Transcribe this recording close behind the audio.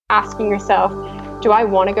asking yourself, do I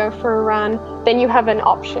want to go for a run? Then you have an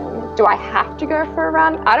option. Do I have to go for a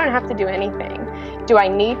run? I don't have to do anything. Do I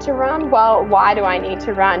need to run? Well, why do I need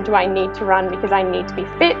to run? Do I need to run because I need to be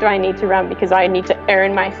fit? Do I need to run because I need to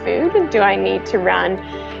earn my food? Do I need to run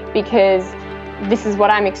because this is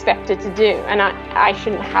what I'm expected to do? And I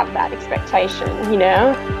shouldn't have that expectation, you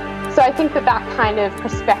know? So I think that kind of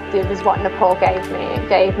perspective is what Nepal gave me. It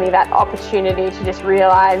gave me that opportunity to just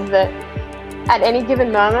realize that at any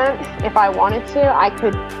given moment, if I wanted to, I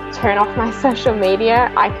could turn off my social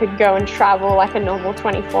media. I could go and travel like a normal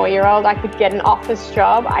 24-year-old. I could get an office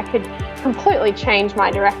job. I could completely change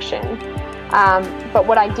my direction. But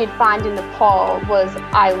what I did find in Nepal was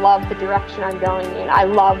I love the direction I'm going in. I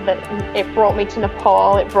love that it brought me to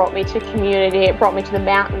Nepal. It brought me to community. It brought me to the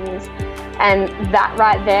mountains. And that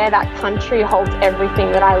right there, that country holds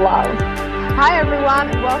everything that I love. Hi everyone,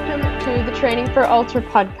 and welcome to the Training for Ultra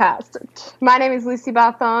podcast. My name is Lucy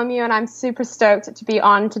Bartholomew, and I'm super stoked to be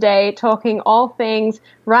on today talking all things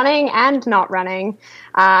running and not running.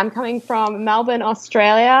 I'm coming from Melbourne,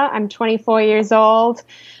 Australia. I'm 24 years old.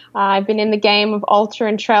 I've been in the game of ultra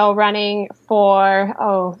and trail running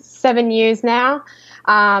for 7 years now,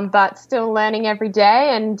 but still learning every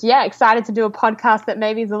day. And yeah, excited to do a podcast that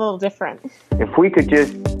maybe is a little different. If we could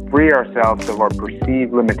just free ourselves of our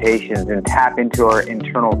perceived limitations and tap into our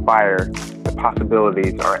internal fire, the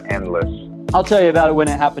possibilities are endless. I'll tell you about it when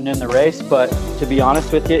it happened in the race, but to be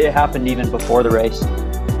honest with you, it happened even before the race.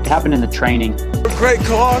 It happened in the training. Great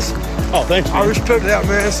cause. Oh, thanks, man. I respect that,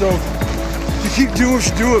 man. So you keep doing what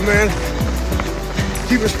you do it, man.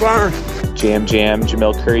 Keep inspiring. Jam,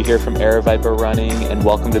 Jamil Curry here from AeroViper Running, and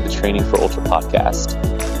welcome to the Training for Ultra podcast.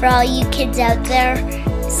 For all you kids out there,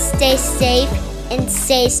 stay safe and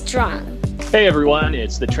stay strong. Hey everyone,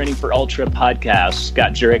 it's the Training for Ultra podcast.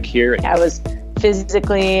 Scott Jurek here. I was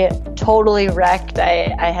physically totally wrecked.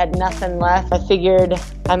 I had nothing left. I figured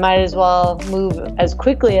I might as well move as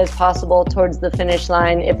quickly as possible towards the finish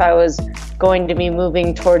line if I was going to be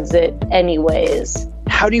moving towards it anyways.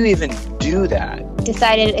 How do you even do that?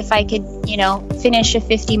 Decided if I could, finish a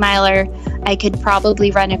 50 miler, I could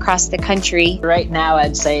probably run across the country. Right now,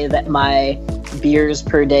 I'd say that my beers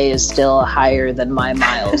per day is still higher than my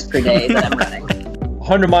miles per day that I'm running.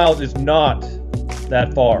 100 miles is not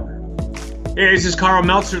that far. Hey, this is Carl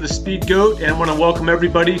Meltzer, the Speed Goat, and I want to welcome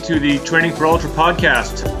everybody to the Training for Ultra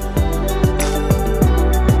podcast.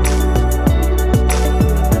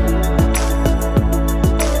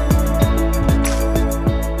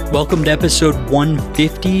 Welcome to episode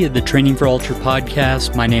 150 of the Training for Ultra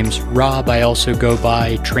podcast. My name's Rob. I also go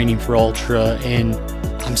by Training for Ultra, and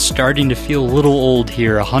I'm starting to feel a little old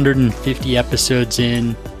here. 150 episodes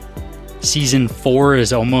in. Season 4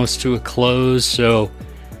 is almost to a close, so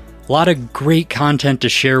a lot of great content to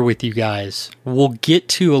share with you guys. We'll get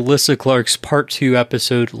to Alyssa Clark's part 2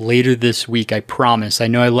 episode later this week, I promise. I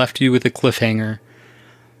know I left you with a cliffhanger,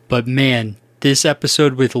 but man, this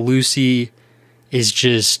episode with Lucy is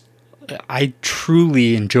just, I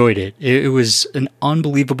truly enjoyed it. It was an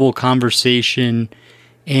unbelievable conversation,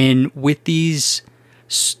 and with these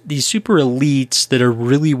super elites that are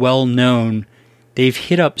really well known, they've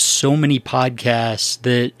hit up so many podcasts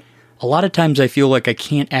that a lot of times I feel like I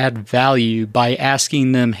can't add value by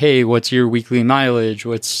asking them, hey, what's your weekly mileage?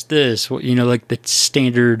 What's this? Like the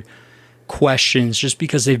standard questions, just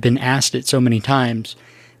because they've been asked it so many times.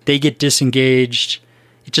 They get disengaged.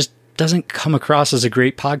 It just doesn't come across as a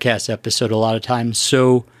great podcast episode a lot of times.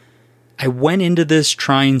 So I went into this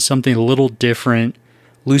trying something a little different.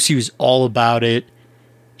 Lucy was all about it,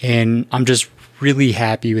 and I'm just really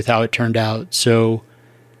happy with how it turned out. So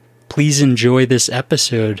please enjoy this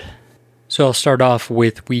episode. So I'll start off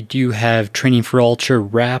with, we do have Training for Ultra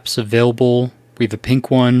wraps available. We have a pink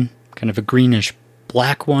one, kind of a greenish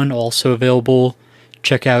black one also available.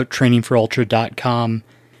 Check out trainingforultra.com.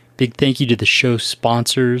 Big thank you to the show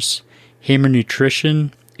sponsors, Hammer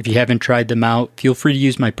Nutrition. If you haven't tried them out, feel free to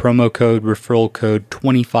use my promo code, referral code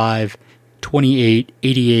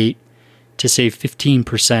 252888 to save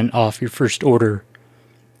 15% off your first order.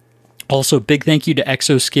 Also, big thank you to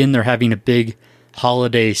Exoskin. They're having a big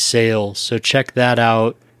holiday sale, so check that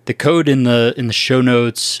out. The code in the show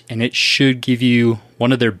notes, and it should give you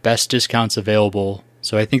one of their best discounts available.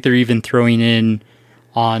 So I think they're even throwing in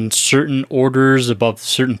on certain orders above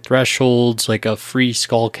certain thresholds, like a free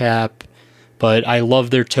skull cap. But I love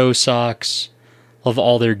their toe socks, love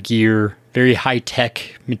all their gear, very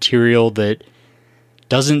high-tech material that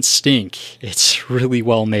doesn't stink. It's really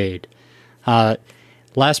well made.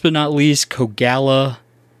 Last but not least, Kogalla.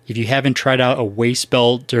 If you haven't tried out a waist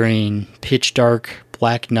belt during pitch dark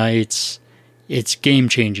black nights, it's game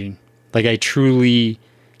changing. Like, I truly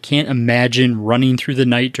can't imagine running through the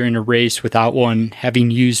night during a race without one,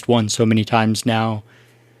 having used one so many times now.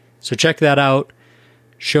 So check that out.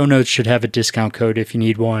 Show notes should have a discount code if you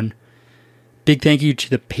need one. Big thank you to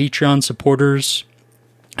the Patreon supporters.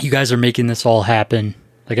 You guys are making this all happen.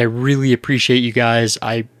 Like, I really appreciate you guys.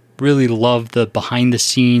 I really love the behind the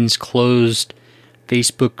scenes closed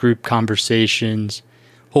Facebook group conversations.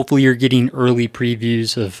 Hopefully you're getting early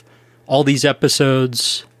previews of all these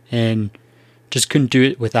episodes, and just couldn't do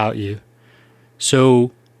it without you.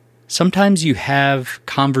 So sometimes you have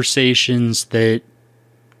conversations that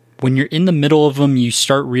when you're in the middle of them, you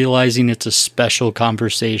start realizing it's a special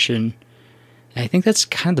conversation. And I think that's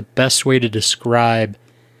kind of the best way to describe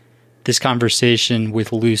this conversation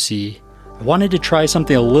with Lucy. I wanted to try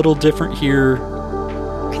something a little different here.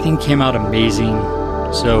 I think it came out amazing.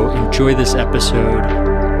 So enjoy this episode.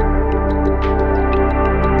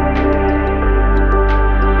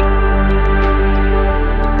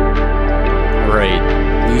 All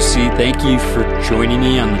right, Lucy, thank you for joining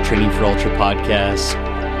me on the Training for Ultra podcast.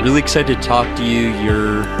 Really excited to talk to you.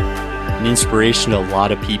 You're an inspiration to a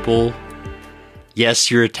lot of people. Yes,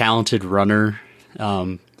 you're a talented runner,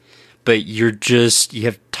 but you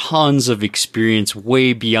have tons of experience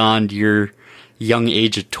way beyond your young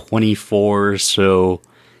age of 24. So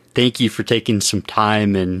thank you for taking some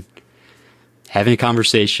time and having a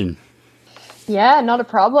conversation. Yeah, not a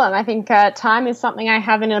problem. I think time is something I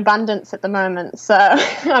have in abundance at the moment. So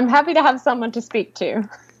I'm happy to have someone to speak to.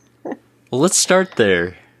 Well, let's start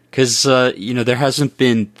there. Because, there hasn't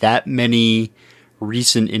been that many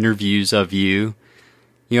recent interviews of you.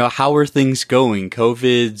 How are things going?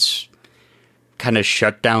 COVID's kind of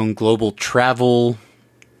shut down global travel.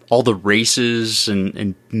 All the races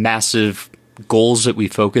and massive goals that we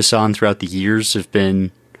focus on throughout the years have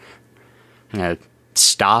been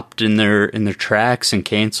stopped in their tracks and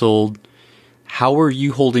canceled. How are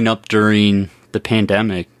you holding up during the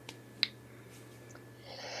pandemic?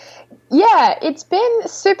 Yeah, it's been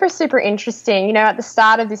super, super interesting. At the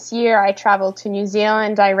start of this year, I traveled to New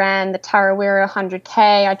Zealand. I ran the Tarawera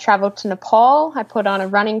 100K. I traveled to Nepal. I put on a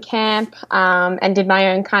running camp and did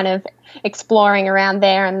my own kind of exploring around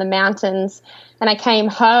there in the mountains. And I came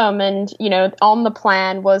home and, on the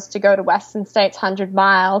plan was to go to Western States 100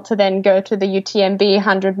 mile, to then go to the UTMB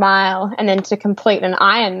 100 mile, and then to complete an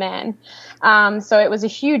Ironman. So it was a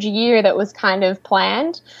huge year that was kind of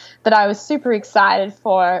planned, that I was super excited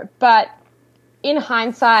for. But in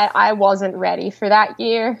hindsight, I wasn't ready for that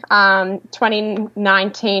year.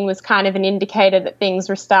 2019 was kind of an indicator that things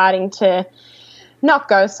were starting to not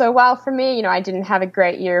go so well for me. I didn't have a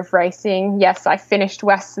great year of racing. Yes, I finished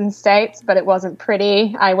Western States, but it wasn't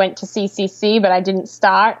pretty. I went to CCC, but I didn't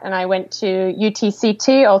start. And I went to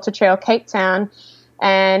UTCT, Ultra Trail Cape Town,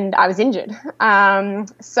 and I was injured. I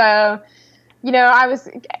was,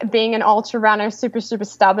 being an ultra runner, super, super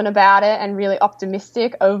stubborn about it and really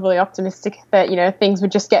optimistic, overly optimistic that, things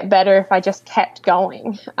would just get better if I just kept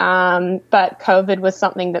going. But COVID was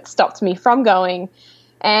something that stopped me from going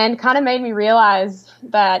and kind of made me realize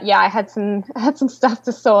that, I had some stuff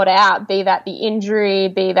to sort out, be that the injury,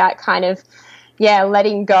 be that kind of,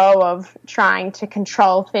 letting go of trying to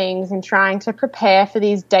control things and trying to prepare for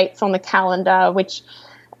these dates on the calendar, which,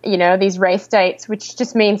 these race dates, which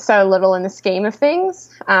just mean so little in the scheme of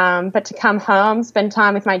things. But to come home, spend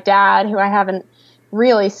time with my dad, who I haven't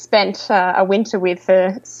really spent a winter with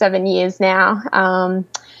for 7 years now.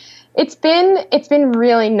 It's been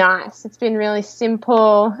really nice. It's been really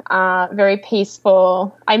simple, very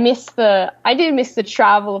peaceful. I do miss the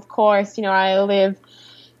travel, of course. I live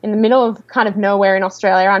in the middle of kind of nowhere in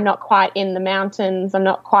Australia. I'm not quite in the mountains. I'm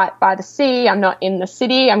not quite by the sea. I'm not in the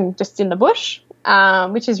city. I'm just in the bush.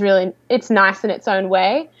 Which is it's nice in its own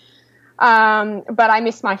way. But I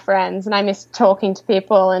miss my friends and I miss talking to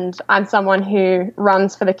people, and I'm someone who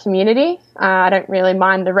runs for the community. I don't really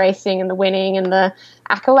mind the racing and the winning and the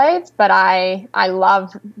accolades, but I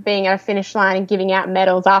love being at a finish line and giving out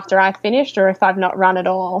medals after I've finished, or if I've not run at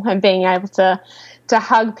all, and being able to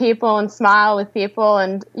hug people and smile with people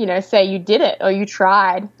and, say you did it or you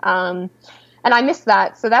tried. And I miss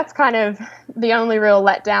that. So that's kind of the only real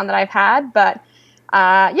letdown that I've had. But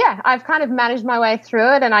I've kind of managed my way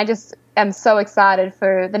through it, and I just am so excited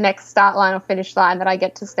for the next start line or finish line that I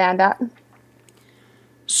get to stand at.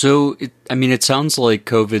 So, it sounds like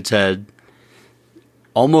COVID's had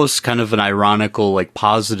almost kind of an ironical,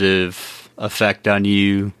 positive effect on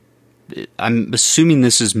you. I'm assuming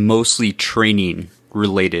this is mostly training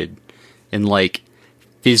related and,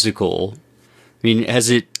 physical. Has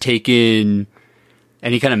it taken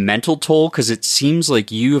any kind of mental toll? Because it seems like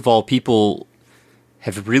you, of all people,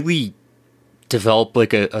 have really developed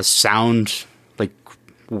a sound,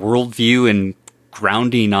 worldview and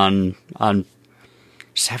grounding on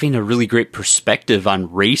just having a really great perspective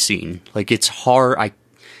on racing. Like, it's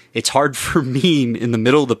hard for me in the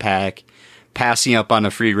middle of the pack, passing up on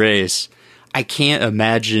a free race. I can't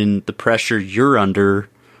imagine the pressure you're under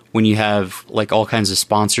when you have like all kinds of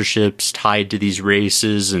sponsorships tied to these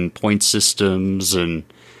races and point systems, and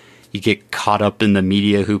you get caught up in the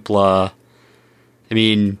media hoopla. I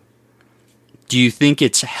mean, do you think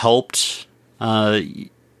it's helped, not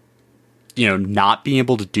being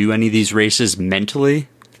able to do any of these races mentally,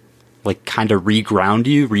 like kind of reground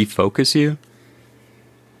you, refocus you?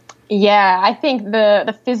 Yeah, I think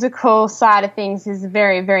the physical side of things is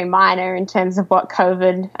very, very minor in terms of what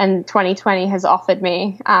COVID and 2020 has offered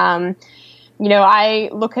me. I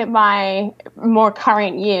look at my more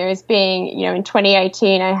current years being, in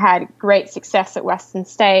 2018, I had great success at Western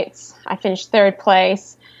States. I finished 3rd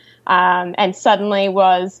place. And suddenly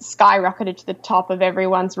was skyrocketed to the top of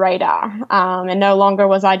everyone's radar. And no longer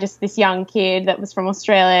was I just this young kid that was from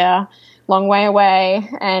Australia, long way away.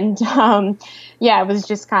 And it was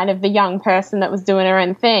just kind of the young person that was doing her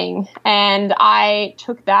own thing. And I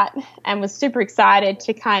took that and was super excited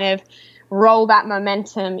to kind of roll that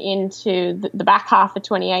momentum into the back half of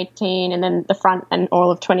 2018 and then the front and all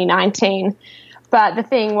of 2019. But the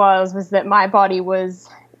thing was that my body was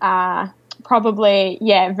probably,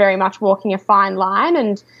 very much walking a fine line.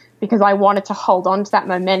 And because I wanted to hold on to that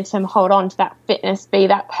momentum, hold on to that fitness, be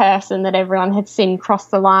that person that everyone had seen cross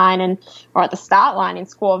the line or at the start line in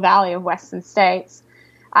Squaw Valley of Western States,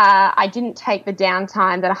 I didn't take the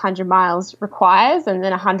downtime that 100 miles requires, and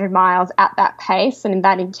then 100 miles at that pace and in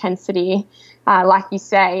that intensity, like you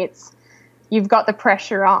say, you've got the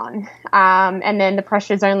pressure on, and then the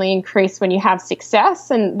pressure's only increased when you have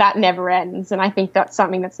success, and that never ends. And I think that's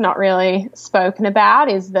something that's not really spoken about,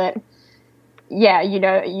 is that,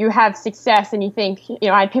 you have success and you think,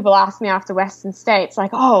 I had people ask me after Western States,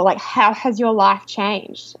 like, oh, like, how has your life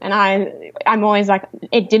changed? And I'm always like,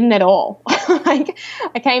 it didn't at all. Like,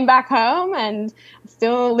 I came back home and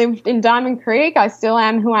still lived in Diamond Creek. I still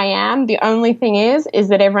am who I am. The only thing is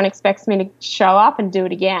that everyone expects me to show up and do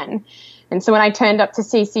it again. And so when I turned up to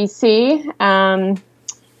CCC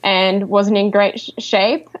and wasn't in great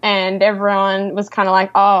shape, and everyone was kind of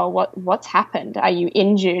like, oh, what's happened? Are you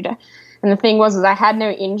injured? And the thing was I had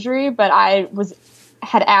no injury, but I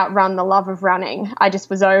had outrun the love of running. I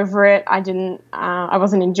just was over it. I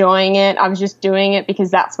wasn't enjoying it. I was just doing it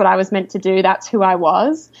because that's what I was meant to do. That's who I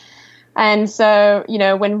was. And so,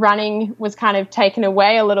 when running was kind of taken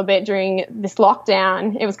away a little bit during this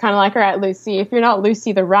lockdown, it was kind of like, all right, Lucy, if you're not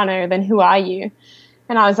Lucy the runner, then who are you?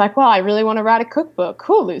 And I was like, well, I really want to write a cookbook.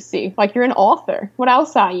 Cool, Lucy. Like, you're an author. What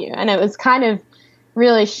else are you? And it was kind of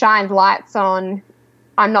really shined lights on,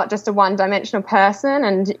 I'm not just a one-dimensional person.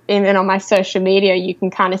 And even on my social media, you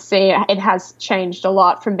can kind of see it has changed a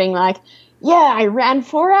lot from being like, yeah, I ran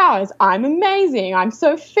 4 hours. I'm amazing. I'm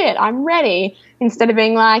so fit. I'm ready. Instead of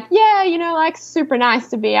being like, like super nice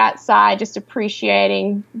to be outside, just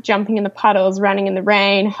appreciating jumping in the puddles, running in the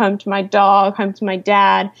rain, home to my dog, home to my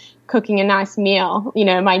dad, cooking a nice meal.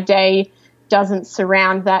 My day doesn't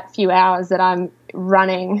surround that few hours that I'm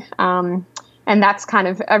running. And that's kind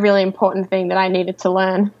of a really important thing that I needed to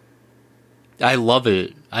learn. I love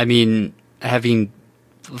it. I mean, having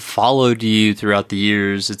followed you throughout the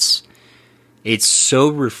years, it's so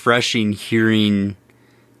refreshing hearing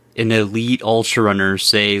an elite ultra runner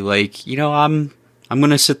say, like, I'm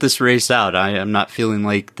going to sit this race out. I'm not feeling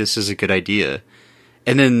like this is a good idea.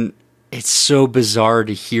 And then it's so bizarre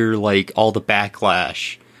to hear like all the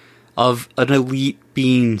backlash of an elite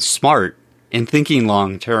being smart and thinking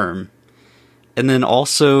long term. And then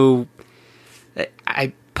also,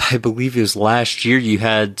 I believe it was last year you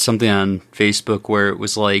had something on Facebook where it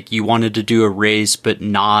was like you wanted to do a race but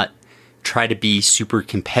not try to be super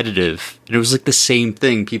competitive. And it was like the same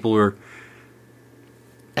thing. People were,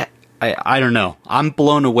 I don't know. I'm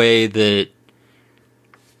blown away that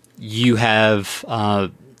you have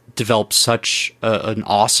developed such an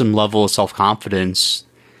awesome level of self-confidence,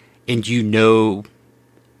 and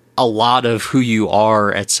a lot of who you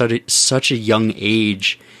are at such a young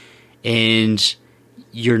age, and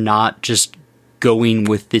you're not just going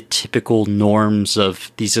with the typical norms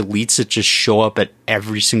of these elites that just show up at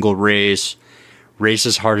every single race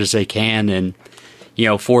as hard as they can, and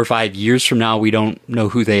 4 or 5 years from now we don't know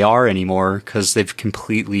who they are anymore because they've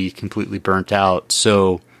completely burnt out.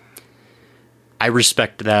 So I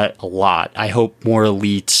respect that a lot. I hope more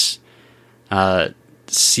elites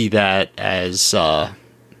see that as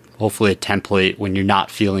hopefully a template when you're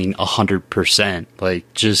not feeling 100%.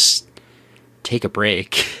 Like, just take a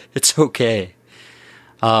break. It's okay.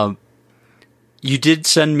 You did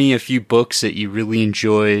send me a few books that you really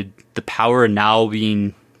enjoyed, The Power of Now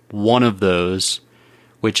being one of those,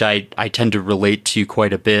 which I tend to relate to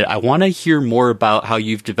quite a bit. I want to hear more about how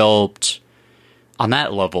you've developed on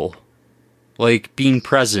that level, like being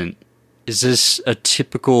present. Is this a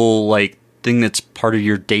typical like thing that's part of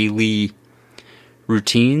your daily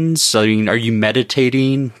routines? I mean, are you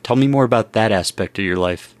meditating? Tell me more about that aspect of your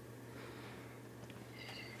life.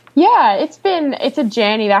 Yeah, it's a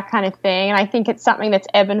journey, that kind of thing. And I think it's something that's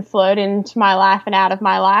ebb and flowed into my life and out of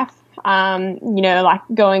my life. Like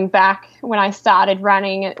going back when I started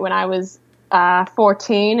running when I was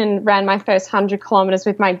 14 and ran my first 100 kilometers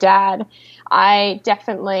with my dad, I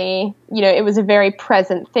definitely, it was a very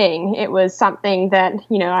present thing. It was something that,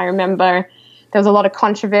 I remember there was a lot of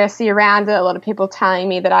controversy around it, a lot of people telling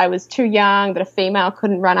me that I was too young, that a female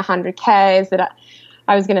couldn't run 100 Ks, that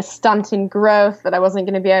I was going to stunt in growth, that I wasn't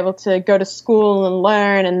going to be able to go to school and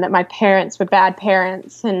learn, and that my parents were bad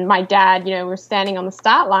parents. And my dad, we were standing on the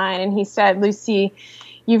start line, and he said, "Lucy,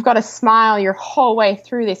 you've got to smile your whole way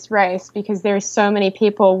through this race because there are so many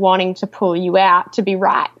people wanting to pull you out to be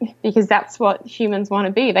right, because that's what humans want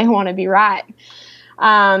to be. They want to be right."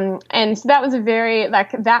 And so that was a very,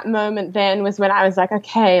 that moment then was when I was like,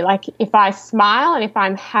 okay, if I smile and if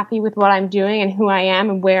I'm happy with what I'm doing and who I am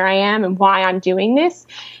and where I am and why I'm doing this,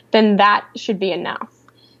 then that should be enough.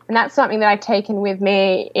 And that's something that I've taken with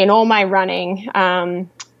me in all my running. I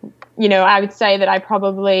would say that I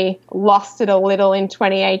probably lost it a little in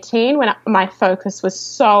 2018 when my focus was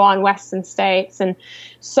so on Western States and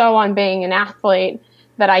so on being an athlete,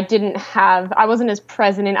 that I wasn't as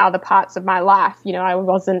present in other parts of my life. I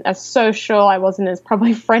wasn't as social. I wasn't as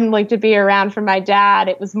probably friendly to be around from my dad.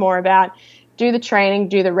 It was more about do the training,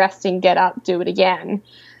 do the resting, get up, do it again.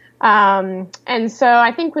 And so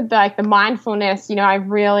I think with the mindfulness, I've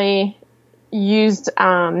really used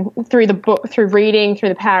through the book, through reading, through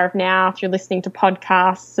The Power of Now, through listening to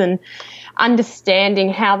podcasts and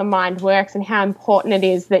understanding how the mind works and how important it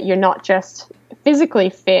is that you're not just physically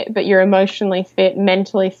fit, but you're emotionally fit,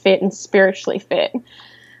 mentally fit, and spiritually fit.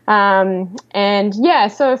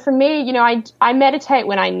 So for me, I meditate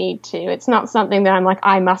when I need to. It's not something that I'm like,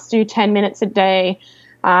 I must do 10 minutes a day.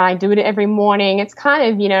 I do it every morning. It's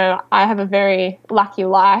kind of, I have a very lucky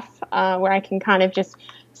life where I can kind of just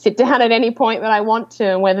sit down at any point that I want to,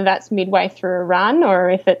 and whether that's midway through a run or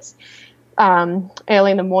if it's early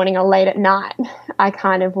in the morning or late at night, I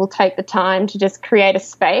kind of will take the time to just create a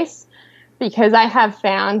space. Because I have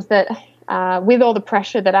found that with all the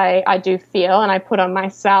pressure that I do feel and I put on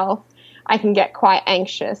myself, I can get quite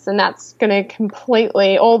anxious. And that's going to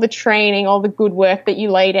completely, all the training, all the good work that you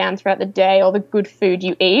lay down throughout the day, all the good food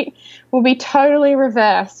you eat will be totally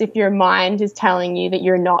reversed if your mind is telling you that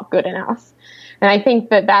you're not good enough. And I think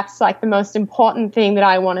that that's the most important thing that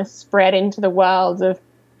I want to spread into the world of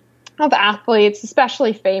athletes,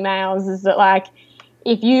 especially females, is that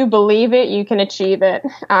if you believe it, you can achieve it.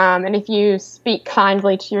 And if you speak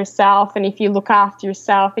kindly to yourself and if you look after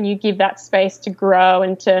yourself and you give that space to grow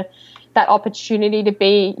and to that opportunity to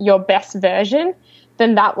be your best version,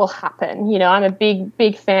 then that will happen. I'm a big,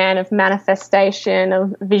 big fan of manifestation,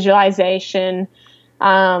 of visualization,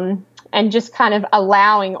 and just kind of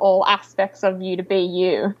allowing all aspects of you to be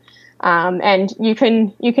you. And you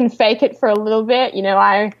can fake it for a little bit.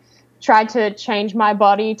 I tried to change my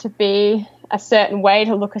body to be a certain way,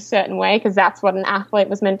 to look a certain way, because that's what an athlete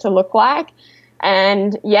was meant to look like.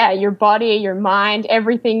 And your body, your mind,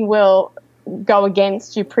 everything will go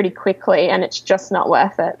against you pretty quickly, and it's just not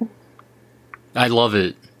worth it. I love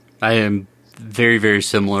it. I am very, very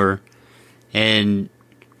similar. And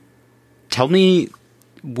tell me,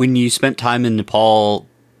 when you spent time in Nepal,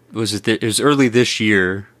 it was early this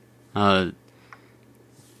year,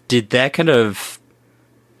 did that kind of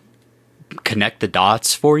connect the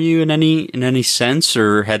dots for you in any sense,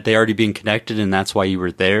 or had they already been connected and that's why you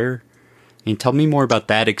were there? Tell me more about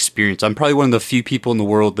that experience. I'm probably one of the few people in the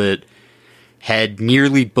world that had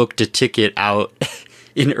nearly booked a ticket out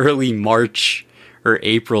in early March or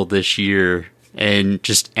April this year and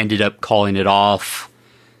just ended up calling it off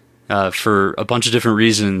for a bunch of different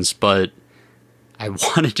reasons, but I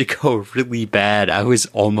wanted to go really bad. I was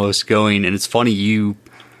almost going, and it's funny you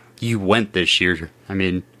went this year.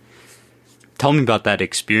 Tell me about that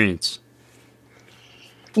experience.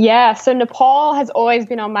 Yeah, so Nepal has always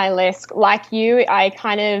been on my list. Like you,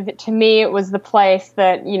 to me, it was the place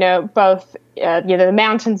that, both, the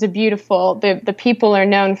mountains are beautiful, the people are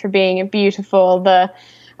known for being beautiful,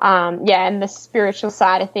 and the spiritual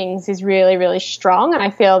side of things is really, really strong. And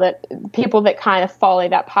I feel that people that kind of follow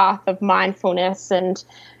that path of mindfulness and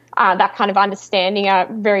that kind of understanding are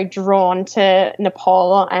very drawn to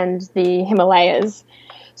Nepal and the Himalayas.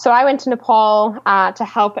 So I went to Nepal to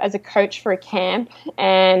help as a coach for a camp,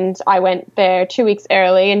 and I went there 2 weeks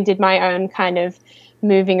early and did my own kind of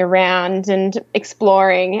moving around and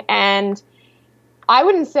exploring. And I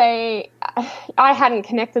wouldn't say I hadn't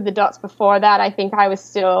connected the dots before that. I think I was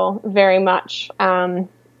still very much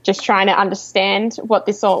just trying to understand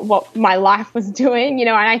what my life was doing, and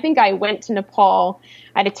I think I went to Nepal.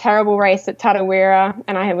 I had a terrible race at Tarawera,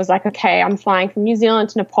 and I was like, okay, I'm flying from New Zealand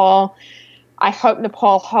to Nepal. I hope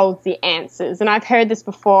Nepal holds the answers. And I've heard this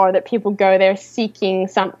before, that people go there seeking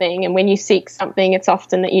something, and when you seek something, it's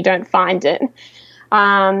often that you don't find it.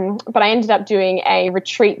 But I ended up doing a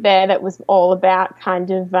retreat there that was all about kind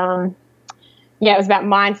of, it was about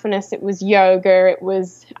mindfulness. It was yoga. It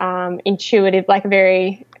was intuitive, like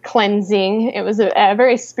very cleansing. It was a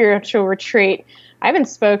very spiritual retreat. I haven't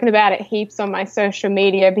spoken about it heaps on my social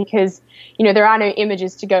media because, there are no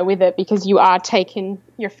images to go with it, because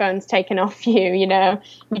your phone's taken off you, You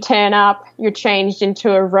turn up, you're changed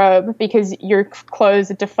into a robe because your clothes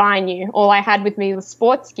define you. All I had with me was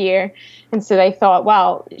sports gear. And so they thought,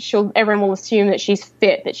 well, everyone will assume that she's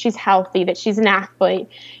fit, that she's healthy, that she's an athlete.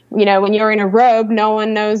 When you're in a robe, no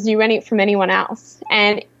one knows you from anyone else.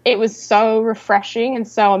 And it was so refreshing and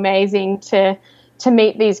so amazing to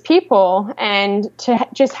meet these people and to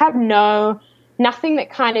just have nothing that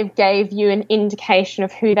kind of gave you an indication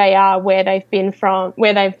of who they are, where they've been,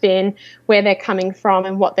 where they're coming from,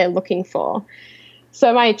 and what they're looking for.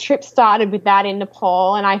 So my trip started with that in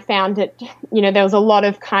Nepal, and I found it, there was a lot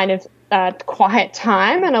of kind of quiet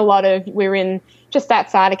time, and we were in just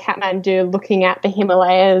outside of Kathmandu looking at the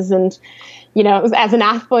Himalayas. And, it was, as an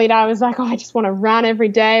athlete, I was like, I just want to run every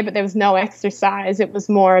day, but there was no exercise. It was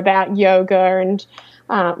more about yoga and,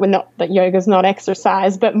 not that yoga's not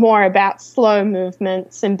exercise, but more about slow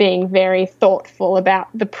movements and being very thoughtful about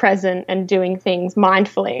the present and doing things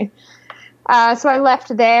mindfully. So I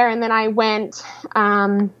left there, and then I went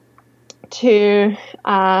to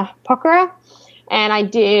Pokhara, and I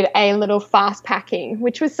did a little fast packing,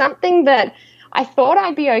 which was something that I thought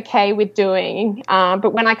I'd be okay with doing.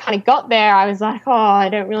 But when I kind of got there, I was like, I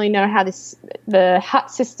don't really know how the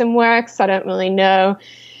hut system works. I don't really know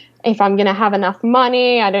if I'm going to have enough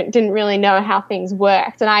money. I didn't really know how things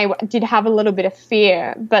worked. And I did have a little bit of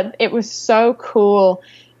fear, but it was so cool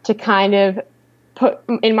to kind of put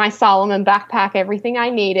in my Salomon backpack everything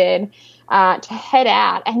I needed to head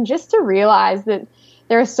out, and just to realize that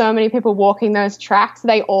there are so many people walking those tracks.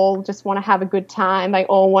 They all just want to have a good time. They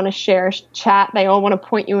all want to share a chat. They all want to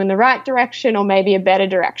point you in the right direction or maybe a better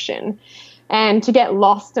direction. And to get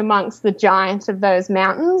lost amongst the giant of those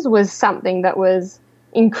mountains was something that was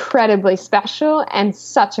incredibly special and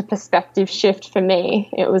such a perspective shift for me.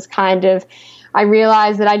 It was kind of, I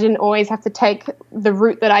realized that I didn't always have to take the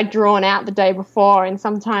route that I'd drawn out the day before, and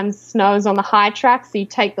sometimes snow's on the high track, so you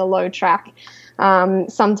take the low track.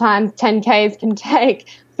 Sometimes 10Ks can take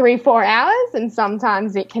 3-4 hours, and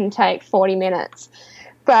sometimes it can take 40 minutes.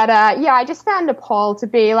 But I just found Nepal to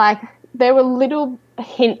be like, there were little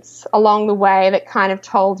hints along the way that kind of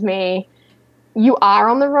told me you are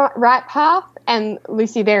on the right path. And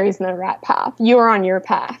Lucy, there is no right path. You are on your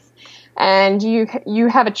path, and you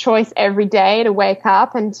have a choice every day to wake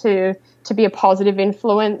up and to be a positive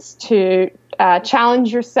influence, to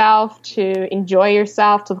challenge yourself, to enjoy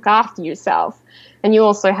yourself, to look after yourself. And you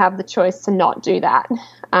also have the choice to not do that.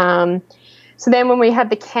 So then when we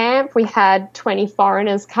had the camp, we had 20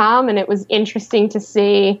 foreigners come, and it was interesting to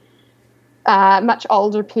see much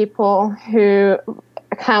older people who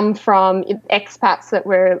come from expats that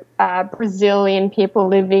were Brazilian people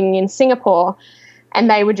living in Singapore, and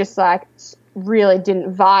they were just like really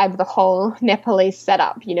didn't vibe the whole Nepalese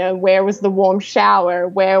setup. Where was the warm shower?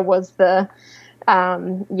 Where was the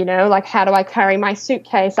like, how do I carry my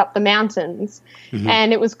suitcase up the mountains? Mm-hmm.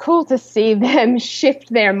 And it was cool to see them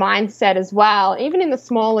shift their mindset as well, even in the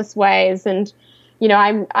smallest ways. And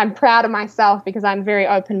I'm proud of myself because I'm very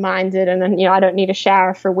open-minded, and then I don't need a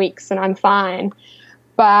shower for weeks and I'm fine.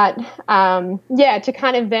 But, to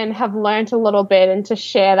kind of then have learned a little bit and to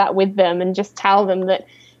share that with them and just tell them that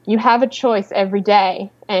you have a choice every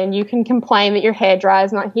day, and you can complain that your hairdryer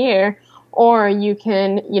is not here, or you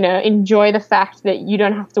can, enjoy the fact that you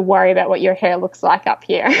don't have to worry about what your hair looks like up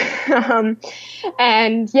here.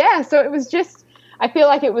 So it was just, I feel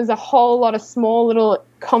like it was a whole lot of small little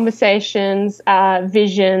conversations,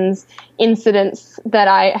 visions, incidents that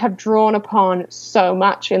I have drawn upon so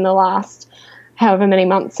much in the last however many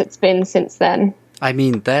months it's been since then. I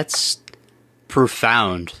mean, that's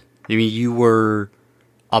profound. I mean, you were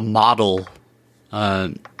a model,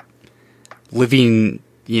 living,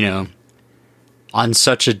 on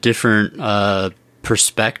such a different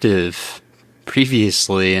perspective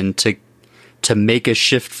previously, and to make a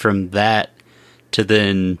shift from that to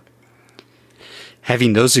then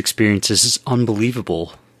having those experiences is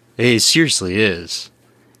unbelievable. It seriously is.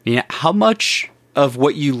 I mean, how much of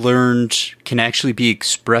what you learned can actually be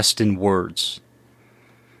expressed in words?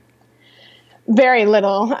 Very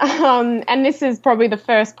little. And this is probably the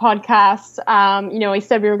first podcast. We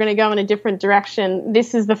said we were going to go in a different direction.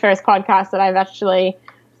 This is the first podcast that I've actually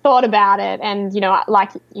thought about it. And,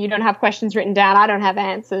 like you don't have questions written down, I don't have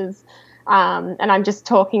answers. And I'm just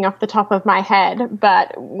talking off the top of my head.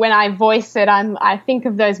 But when I voice it, I think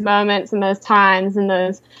of those moments and those times and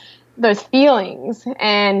those feelings.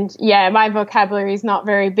 And yeah, my vocabulary is not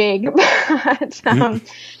very big, but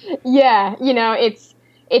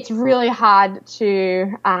it's really hard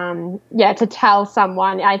to tell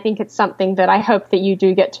someone. I think it's something that I hope that you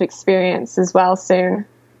do get to experience as well soon.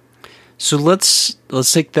 So let's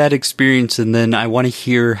take that experience, and then I want to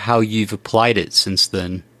hear how you've applied it since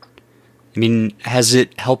then. I mean, has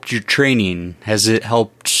it helped your training? Has it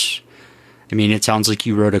helped? I mean, it sounds like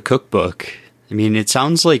you wrote a cookbook. I mean, it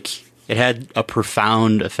sounds like it had a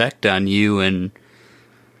profound effect on you and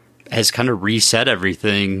has kind of reset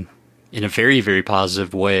everything in a very, very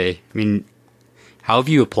positive way. I mean, how have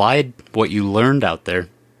you applied what you learned out there?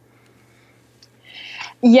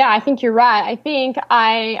 Yeah, I think you're right. I think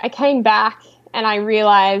I came back and I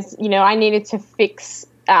realized, I needed to fix,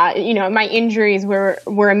 my injuries were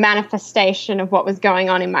a manifestation of what was going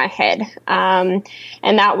on in my head. And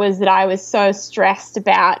that was that I was so stressed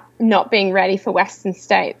about not being ready for Western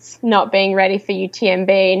States, not being ready for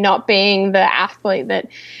UTMB, not being the athlete that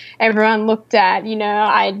everyone looked at.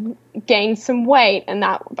 I'd gained some weight, and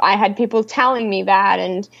that I had people telling me that.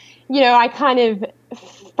 And, I kind of,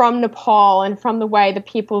 from Nepal and from the way the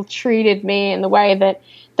people treated me and the way that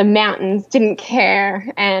the mountains didn't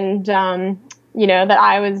care, and, that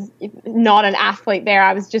I was not an athlete there,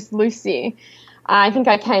 I was just Lucy. I think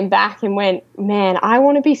I came back and went, man, I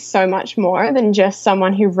want to be so much more than just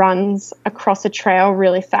someone who runs across a trail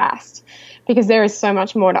really fast, because there is so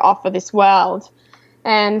much more to offer this world.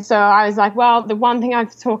 And so I was like, well, the one thing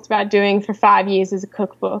I've talked about doing for 5 years is a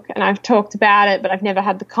cookbook, and I've talked about it, but I've never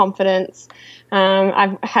had the confidence.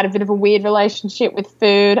 I've had a bit of a weird relationship with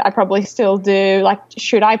food. I probably still do. Like,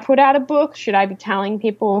 should I put out a book? Should I be telling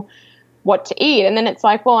people what to eat? And then it's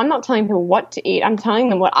like, well, I'm not telling people what to eat. I'm telling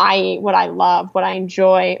them what I eat, what I love, what I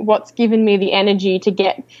enjoy, what's given me the energy to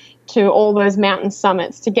get to all those mountain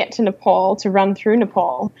summits, to get to Nepal, to run through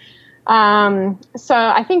Nepal. So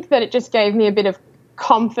I think that it just gave me a bit of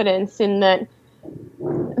confidence in that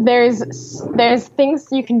there's things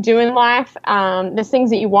you can do in life. There's things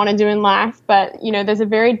that you want to do in life, but there's a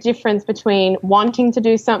very difference between wanting to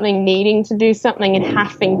do something, needing to do something, and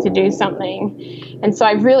having to do something. And so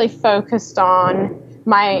I've really focused on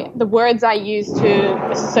the words I use to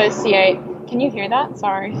associate. Can you hear that?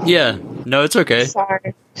 Sorry. Yeah. No, it's okay.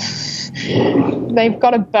 Sorry. They've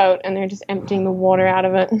got a boat and they're just emptying the water out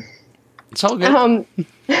of it. It's all good.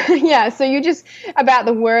 Yeah, so you just about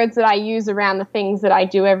the words that I use around the things that I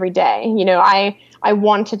do every day. I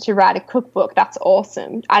wanted to write a cookbook. That's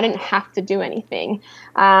awesome. I didn't have to do anything.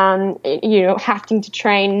 Having to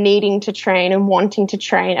train, needing to train, and wanting to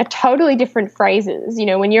train are totally different phrases.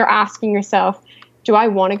 When you're asking yourself, do I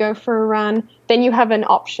want to go for a run? Then you have an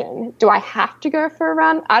option. Do I have to go for a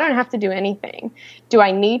run? I don't have to do anything. Do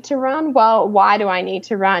I need to run? Well, why do I need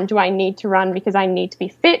to run? Do I need to run because I need to be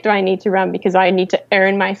fit? Do I need to run because I need to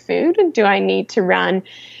earn my food? Do I need to run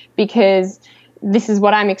because this is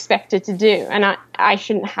what I'm expected to do? And I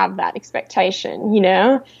shouldn't have that expectation,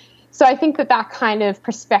 So I think that kind of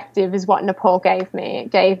perspective is what Nepal gave me.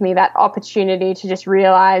 It gave me that opportunity to just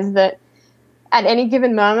realize that at any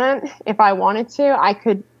given moment, if I wanted to, I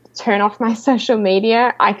could turn off my social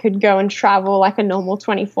media. I could go and travel like a normal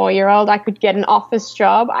 24-year-old. I could get an office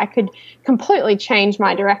job. I could completely change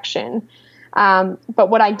my direction. But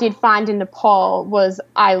what I did find in Nepal was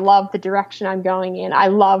I love the direction I'm going in. I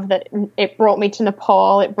love that it brought me to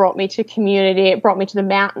Nepal. It brought me to community. It brought me to the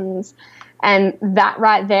mountains. And that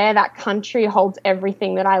right there, that country holds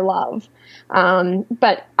everything that I love.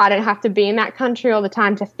 But I don't have to be in that country all the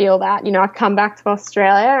time to feel that. I've come back to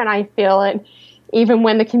Australia and I feel it even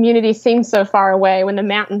when the community seems so far away, when the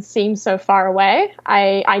mountains seem so far away.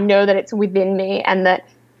 I know that it's within me and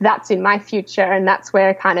that's in my future, and that's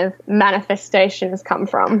where kind of manifestations come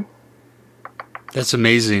from. That's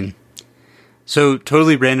amazing. So,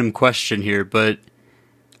 totally random question here, but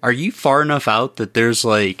are you far enough out that there's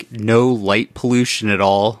like no light pollution at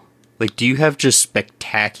all? Like, do you have just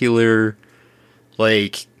spectacular,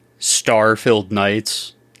 like, star-filled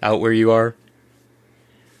nights? out where you are?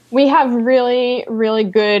 We have really, really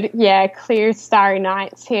good, clear, starry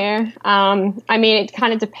nights here. I mean, it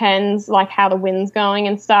kind of depends, like, how the wind's going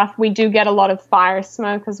and stuff. We do get a lot of fire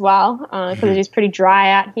smoke as well, because it is pretty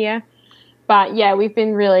dry out here. But, yeah, we've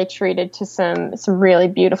been really treated to some really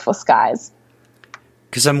beautiful skies.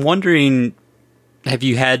 Because I'm wondering, have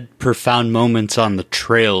you had profound moments on the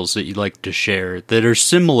trails that you'd like to share that are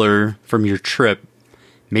similar from your trip?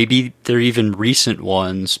 Maybe they're even recent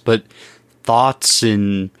ones, but thoughts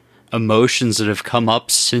and emotions that have come up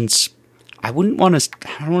since, I don't want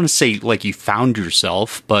to say like you found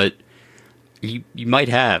yourself, but you might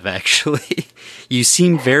have, actually. You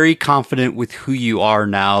seem very confident with who you are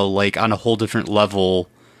now, like on a whole different level,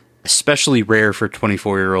 especially rare for a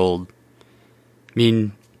 24-year-old. I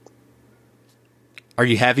mean, are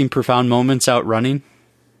you having profound moments out running?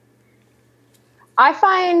 I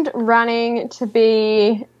find running to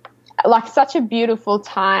be like such a beautiful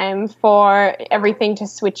time for everything to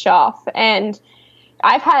switch off. And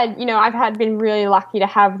I've been really lucky to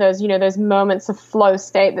have those moments of flow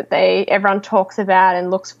state that everyone talks about and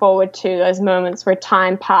looks forward to, those moments where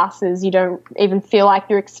time passes, you don't even feel like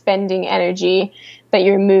you're expending energy, but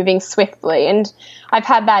you're moving swiftly. And I've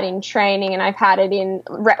had that in training, and I've had it in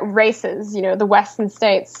races. The Western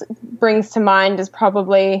States brings to mind as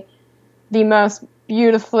probably the most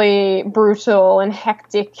beautifully brutal and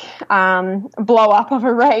hectic blow up of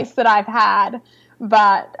a race that I've had.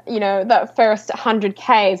 But, the first 100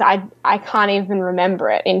 Ks, I can't even remember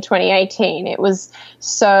it in 2018. It was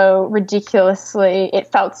so ridiculously, it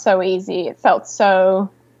felt so easy. It felt so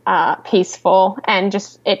peaceful, and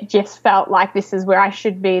it just felt like this is where I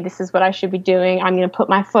should be. This is what I should be doing. I'm going to put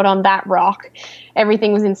my foot on that rock.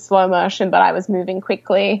 Everything was in slow motion, but I was moving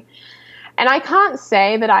quickly. And I can't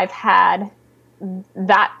say that I've had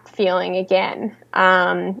that feeling again.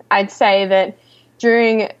 I'd say that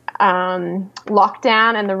during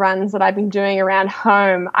lockdown and the runs that I've been doing around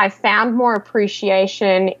home, I found more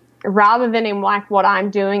appreciation rather than in like what I'm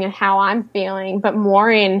doing and how I'm feeling, but more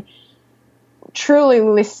in truly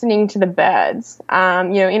listening to the birds.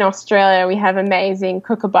 In Australia, we have amazing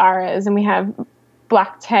kookaburras, and we have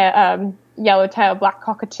yellowtail black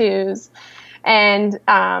cockatoos. And,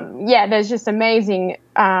 there's just amazing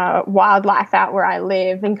wildlife out where I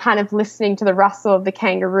live, and kind of listening to the rustle of the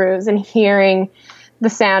kangaroos and hearing the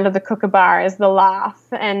sound of the kookaburras, the laugh,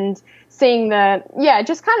 and seeing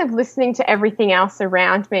just kind of listening to everything else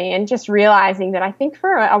around me, and just realizing that I think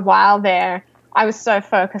for a while there, I was so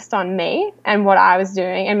focused on me and what I was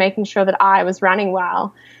doing and making sure that I was running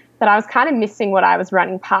well, that I was kind of missing what I was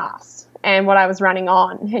running past and what I was running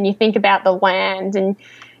on. And you think about the land, and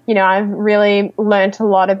I've really learned a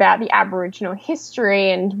lot about the Aboriginal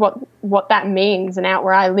history and what that means. And out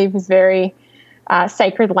where I live is very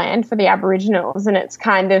sacred land for the Aboriginals. And it's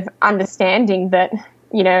kind of understanding that,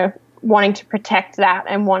 wanting to protect that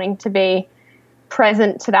and wanting to be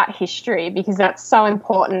present to that history, because that's so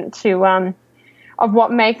important to of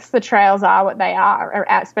what makes the trails are what they are,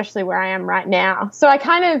 especially where I am right now. So I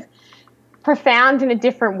kind of profound in a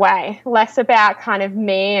different way, less about kind of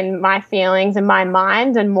me and my feelings and my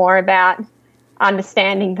mind, and more about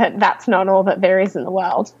understanding that that's not all that there is in the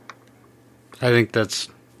world. I think that's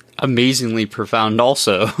amazingly profound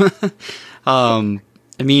also.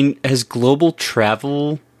 Has global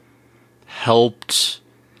travel helped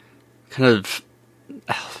kind of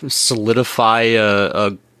solidify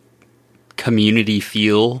a community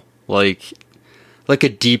feel, like a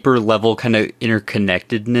deeper level kind of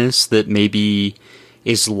interconnectedness that maybe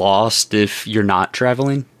is lost if you're not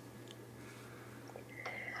traveling?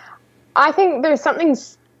 I think there's something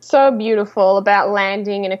so beautiful about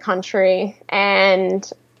landing in a country and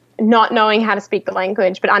not knowing how to speak the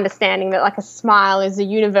language, but understanding that like a smile is a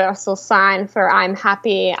universal sign for I'm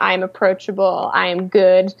happy, I'm approachable, I'm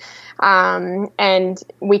good, and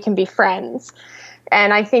we can be friends.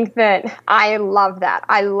 And I think that I love that.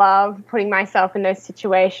 I love putting myself in those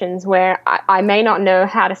situations where I may not know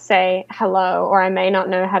how to say hello, or I may not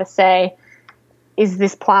know how to say, is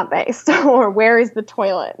this plant-based, or where is the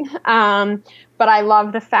toilet? But I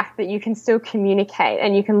love the fact that you can still communicate,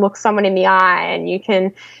 and you can look someone in the eye,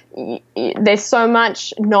 and there's so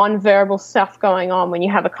much non-verbal stuff going on when you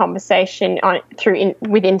have a conversation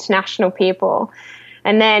with international people.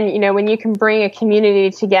 And then, when you can bring a community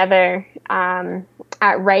together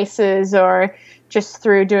at races, or just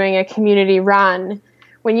through doing a community run,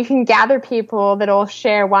 when you can gather people that all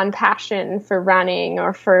share one passion for running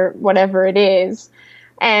or for whatever it is,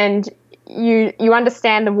 and you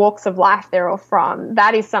understand the walks of life they're all from,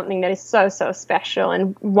 that is something that is so, so special,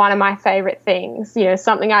 and one of my favorite things.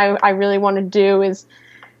 Something I really want to do is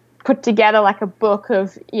put together like a book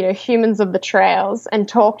of, humans of the trails and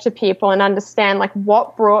talk to people and understand like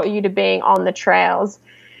what brought you to being on the trails.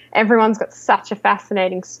 Everyone's got such a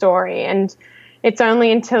fascinating story, and it's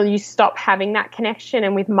only until you stop having that connection,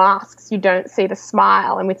 and with masks you don't see the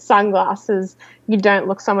smile, and with sunglasses you don't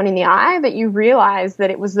look someone in the eye, that you realize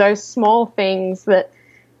that it was those small things that,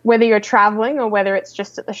 whether you're traveling or whether it's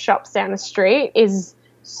just at the shops down the street, is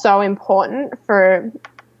so important for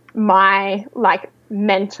my like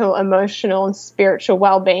mental, emotional, and spiritual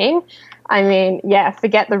well-being. I mean,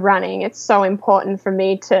 forget the running. It's so important for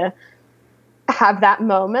me to have that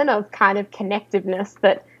moment of kind of connectiveness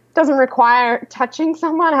that doesn't require touching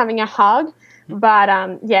someone, having a hug, but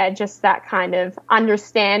just that kind of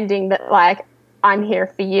understanding that like I'm here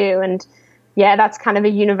for you, and that's kind of a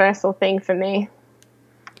universal thing for me.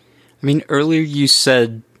 I mean, earlier you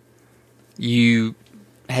said you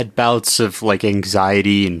had bouts of like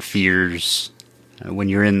anxiety and fears when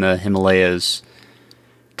you're in the Himalayas.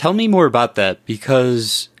 Tell me more about that,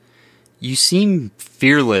 because you seem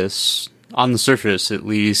fearless on the surface, at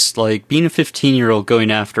least. Like, being a 15-year-old going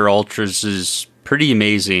after ultras is pretty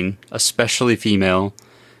amazing, especially female.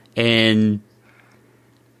 And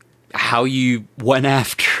how you went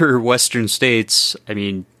after Western States, I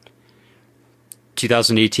mean,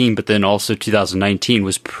 2018, but then also 2019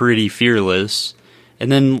 was pretty fearless.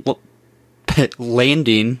 And then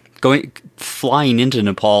flying into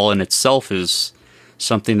Nepal in itself is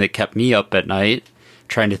something that kept me up at night,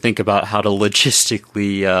 trying to think about how to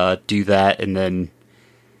logistically do that. And then,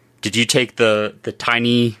 did you take the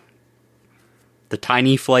tiny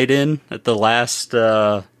flight in at the last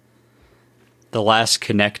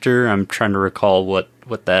connector? I'm trying to recall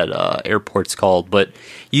what that airport's called. But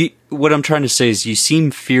what I'm trying to say is, you seem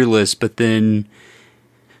fearless, but then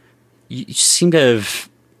you seem to have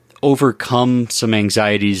overcome some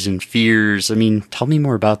anxieties and fears. I mean, tell me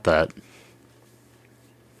more about that.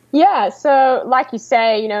 Yeah, so like you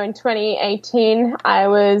say, in 2018, I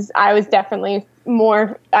was definitely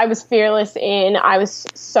I was fearless I was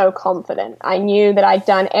so confident. I knew that I'd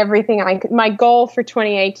done everything I could. My goal for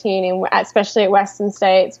 2018, and especially at Western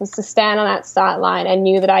States, was to stand on that start line. I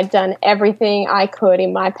knew that I'd done everything I could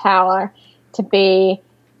in my power to be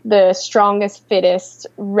the strongest, fittest,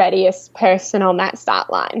 readiest person on that start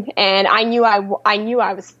line. And I knew I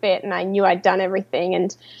was fit, and I knew I'd done everything.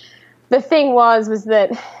 And the thing was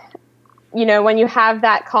that, when you have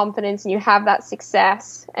that confidence and you have that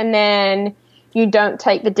success, and then you don't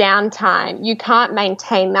take the downtime, you can't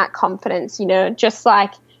maintain that confidence. Just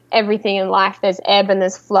like everything in life, there's ebb and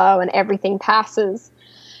there's flow, and everything passes.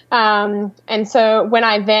 And so when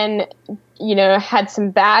I then, had some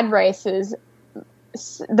bad races,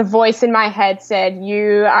 the voice in my head said,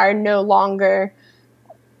 you are no longer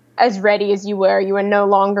as ready as you were. You are no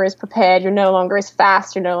longer as prepared. You're no longer as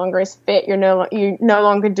fast. You're no longer as fit. You no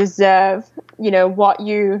longer deserve, what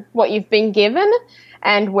you've been given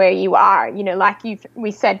and where you are. Like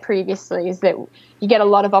we said previously, is that you get a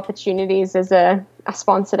lot of opportunities as a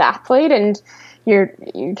sponsored athlete, and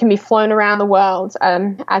you can be flown around the world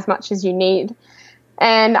as much as you need.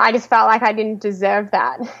 And I just felt like I didn't deserve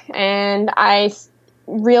that. And I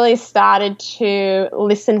really started to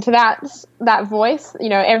listen to that voice.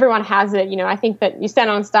 Everyone has it. I think that you stand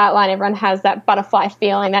on the start line, everyone has that butterfly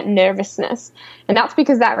feeling, that nervousness. And that's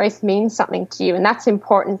because that race means something to you, and that's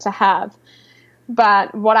important to have.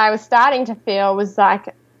 But what I was starting to feel was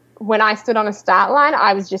like, when I stood on a start line,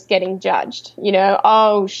 I was just getting judged.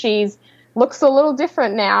 Oh, she's looks a little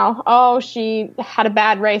different now. Oh, she had a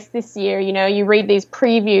bad race this year. You read these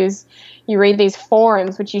previews, you read these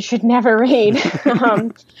forums, which you should never read.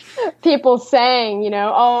 People saying,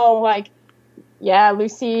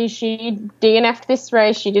 Lucy, she DNF'd this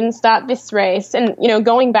race, she didn't start this race. And,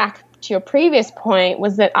 going back to your previous point,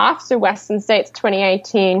 was that after Western States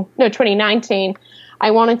 2019,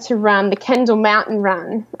 I wanted to run the Kendall Mountain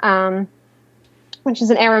Run, which is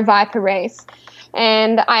an Aravaipa race.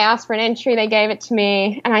 And I asked for an entry, they gave it to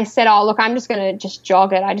me, and I said, oh, look, I'm just going to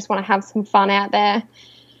jog it. I just want to have some fun out there.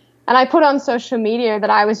 And I put on social media that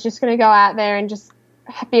I was just going to go out there and just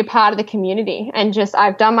be a part of the community. And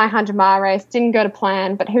I've done my 100-mile race, didn't go to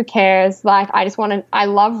plan, but who cares? Like, I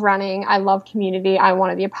love running, I love community, I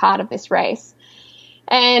want to be a part of this race.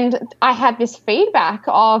 And I had this feedback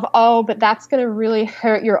of, oh, but that's going to really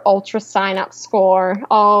hurt your ultra sign-up score.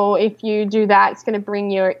 Oh, if you do that, it's going to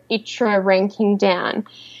bring your ITRA ranking down.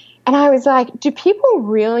 And I was like, do people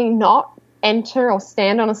really not enter or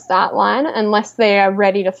stand on a start line unless they are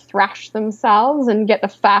ready to thrash themselves and get the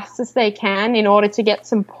fastest they can in order to get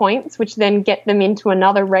some points, which then get them into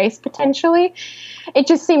another race potentially? It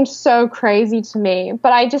just seemed so crazy to me.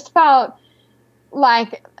 But I just felt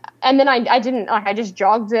like and then I didn't, like, I just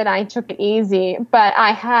jogged it. I took it easy, but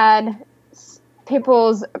I had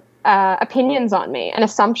people's opinions on me and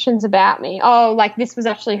assumptions about me. Oh, like, this was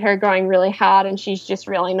actually her going really hard and she's just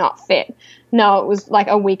really not fit. No, it was like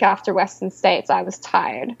a week after Western States. I was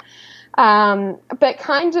tired. But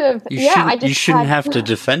kind of, you shouldn't have to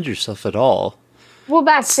defend yourself at all. Well,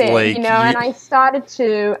 that's it, like, you know, and I started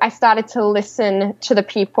to listen to the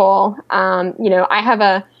people. You know, I have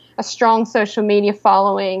a strong social media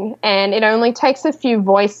following, and it only takes a few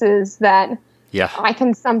voices that I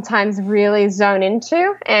can sometimes really zone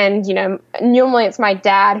into. And, you know, normally it's my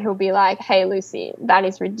dad who'll be like, hey, Lucy, that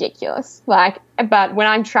is ridiculous. Like, but when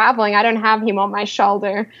I'm traveling, I don't have him on my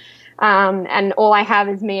shoulder. And all I have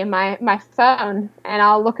is me and my phone, and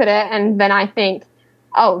I'll look at it and then I think,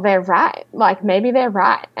 oh, they're right. Like, maybe they're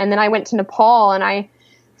right. And then I went to Nepal and I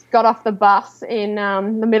got off the bus in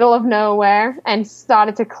the middle of nowhere and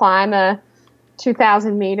started to climb a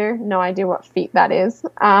 2,000 meter, no idea what feet that is,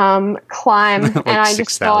 climb. Like, and I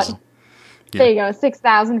just thought, there you go,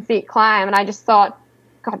 6,000 feet climb. And I just thought,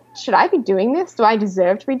 God, should I be doing this? Do I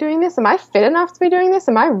deserve to be doing this? Am I fit enough to be doing this?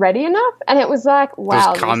 Am I ready enough? And it was like,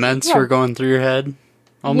 wow. Those comments were going through your head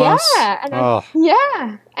almost?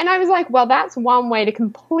 Yeah. And and I was like, well, that's one way to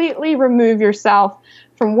completely remove yourself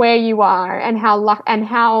from where you are and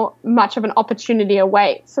how much of an opportunity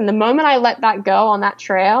awaits. And the moment I let that go on that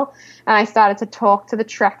trail and I started to talk to the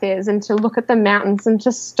trekkers and to look at the mountains and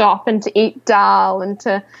to stop and to eat dal and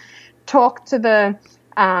to talk to the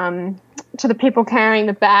people carrying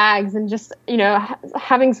the bags and just, you know,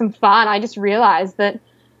 having some fun, I just realized that,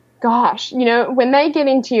 gosh, you know, when they get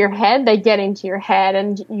into your head, they get into your head,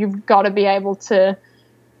 and you've got to be able to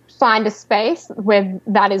find a space where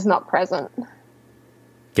that is not present.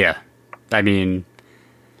 Yeah. I mean,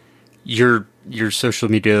 your social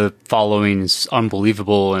media following is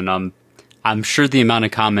unbelievable, and I'm sure the amount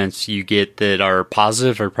of comments you get that are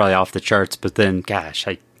positive are probably off the charts, but then, gosh,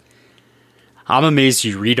 I'm amazed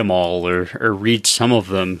you read them all or read some of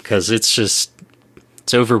them, because it's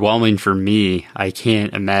overwhelming for me. I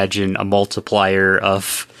can't imagine a multiplier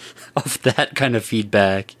of that kind of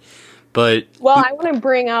feedback. But I want to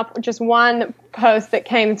bring up just one post that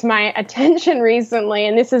came to my attention recently,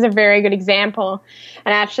 and this is a very good example.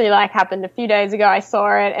 And actually, like, happened a few days ago. I saw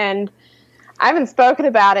it, and I haven't spoken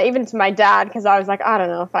about it even to my dad, because I was like, I don't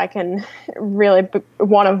know if I can really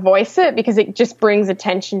want to voice it, because it just brings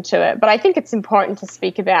attention to it. But I think it's important to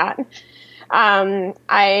speak about.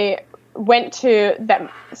 I went to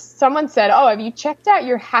that. Someone said, oh, have you checked out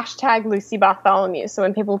your hashtag Lucy Bartholomew? So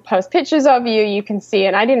when people post pictures of you, you can see it.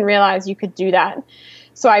 And I didn't realize you could do that.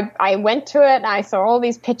 So I went to it and I saw all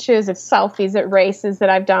these pictures of selfies at races that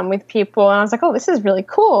I've done with people. And I was like, oh, this is really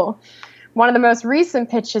cool. One of the most recent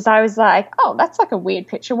pictures, I was like, oh, that's like a weird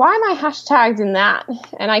picture. Why am I hashtagged in that?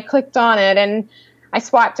 And I clicked on it and I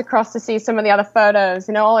swiped across to see some of the other photos.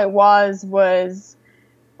 And all it was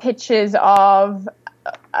pictures of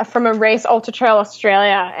from a race, Ultra Trail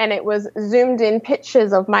Australia, and it was zoomed in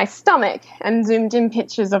pictures of my stomach and zoomed in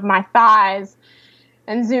pictures of my thighs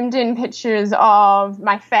and zoomed in pictures of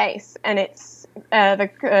my face. And it's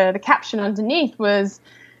the caption underneath was,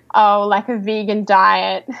 oh, like a vegan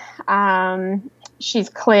diet. She's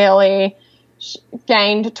clearly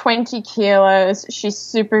gained 20 kilos. She's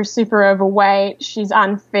super, super overweight. She's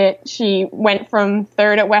unfit. She went from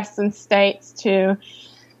 3rd at Western States to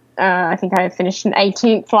I think I finished in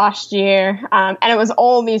 18th last year. And it was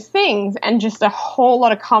all these things and just a whole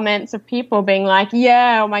lot of comments of people being like,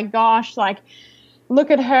 yeah, oh my gosh, like,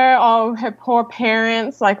 look at her. Oh, her poor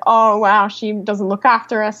parents. Like, oh, wow, she doesn't look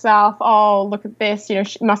after herself. Oh, look at this. You know,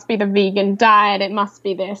 she must be the vegan diet. It must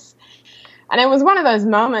be this. And it was one of those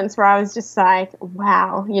moments where I was just like,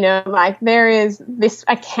 wow, you know, like, there is this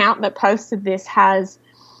account that posted this has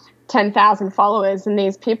 10,000 followers, and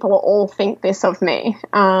these people all think this of me.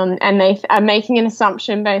 And they are making an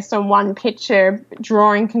assumption based on one picture,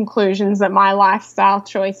 drawing conclusions that my lifestyle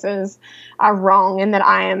choices are wrong and that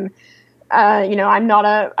I am, you know, I'm not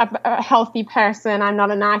a healthy person. I'm not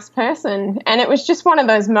a nice person. And it was just one of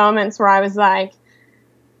those moments where I was like,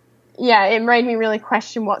 yeah, it made me really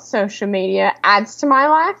question what social media adds to my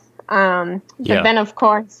life. But then, of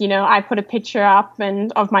course, you know, I put a picture up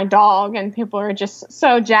and of my dog, and people are just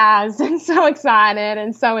so jazzed and so excited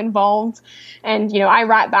and so involved. And, you know, I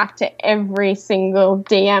write back to every single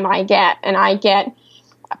DM I get, and I get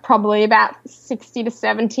probably about 60 to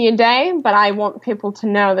 70 a day. But I want people to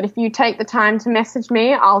know that if you take the time to message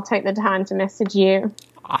me, I'll take the time to message you.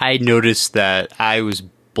 I noticed that. I was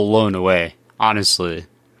blown away, honestly.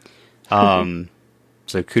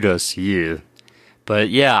 So kudos to you. But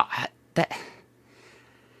yeah,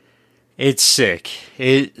 It's sick.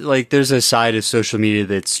 There's a side of social media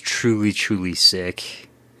that's truly, truly sick.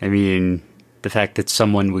 I mean, the fact that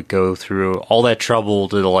someone would go through all that trouble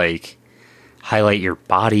to, like, highlight your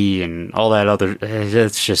body and all that other,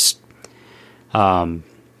 it's just,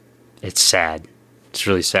 it's sad. It's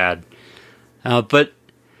really sad. But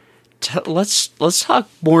let's talk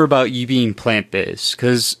more about you being plant-based,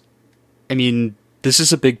 because, I mean, this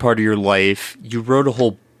is a big part of your life. You wrote a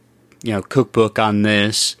whole, cookbook on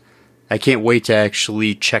this. I can't wait to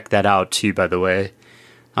actually check that out too, by the way.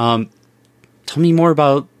 Tell me more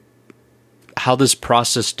about how this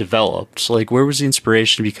process developed. Like, where was the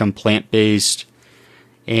inspiration to become plant-based?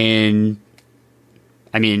 And,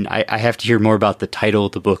 I mean, I have to hear more about the title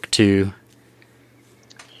of the book too.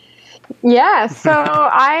 Yeah, so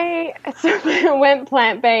I went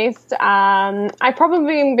plant-based. I've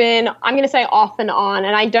probably been, I'm going to say off and on,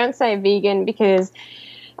 and I don't say vegan because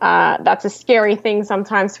that's a scary thing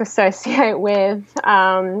sometimes to associate with.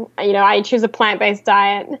 I choose a plant-based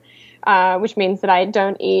diet, which means that I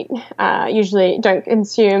don't eat, usually don't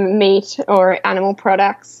consume meat or animal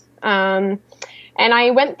products. And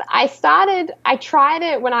I tried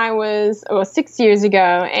it when I was 6 years ago,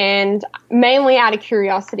 and mainly out of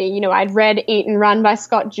curiosity. I'd read Eat and Run by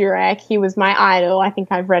Scott Jurek. He was my idol. I think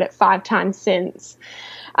I've read it 5 times since.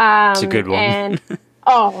 It's a good one. And,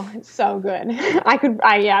 it's so good.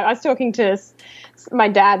 I was talking to my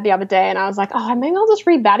dad the other day, and I was like, maybe I'll just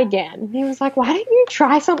read that again. And he was like, why don't you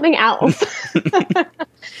try something else?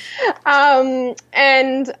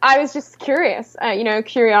 And I was just curious,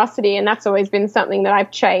 curiosity, and that's always been something that I've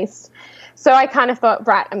chased. So I kind of thought,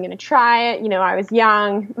 right, I'm going to try it. I was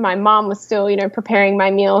young. My mom was still, preparing my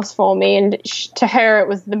meals for me, and to her it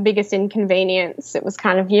was the biggest inconvenience. It was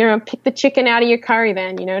kind of, pick the chicken out of your curry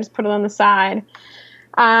then, just put it on the side.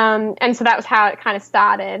 And so that was how it kind of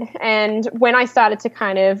started. And when I started to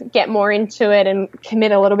kind of get more into it and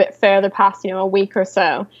commit a little bit further past, a week or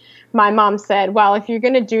so, my mom said, well, if you're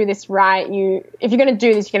going to do this right, if you're going to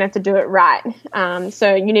do this, you're going to have to do it right.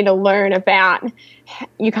 So you need to learn about,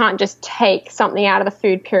 you can't just take something out of the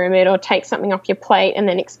food pyramid or take something off your plate and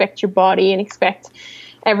then expect your body and expect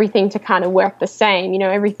everything to kind of work the same.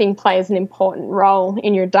 Everything plays an important role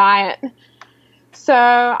in your diet. So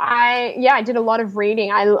I did a lot of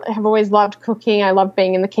reading. I have always loved cooking. I loved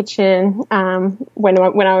being in the kitchen when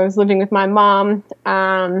I was living with my mom,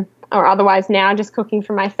 or otherwise now just cooking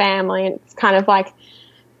for my family. It's kind of like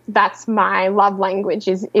that's my love language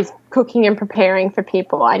is cooking and preparing for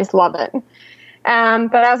people. I just love it.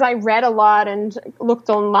 But as I read a lot and looked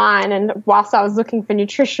online, and whilst I was looking for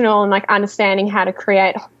nutritional and like understanding how to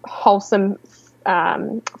create wholesome,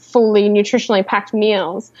 fully nutritionally packed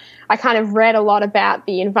meals, I kind of read a lot about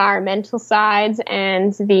the environmental sides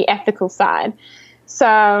and the ethical side. So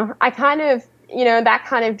I kind of, that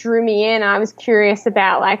kind of drew me in. I was curious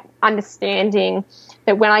about like understanding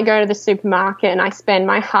that when I go to the supermarket and I spend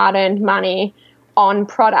my hard-earned money on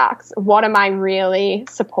products, what am I really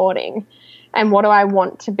supporting? And what do I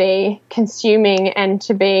want to be consuming and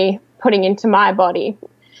to be putting into my body?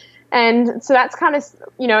 And so that's kind of,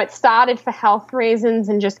 it started for health reasons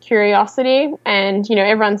and just curiosity. And,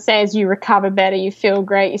 everyone says you recover better, you feel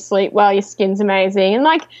great, you sleep well, your skin's amazing. And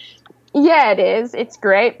like, yeah, it is. It's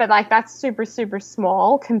great. But like, that's super, super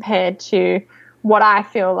small compared to what I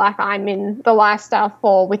feel like I'm in the lifestyle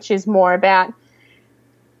for, which is more about,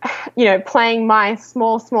 playing my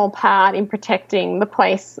small part in protecting the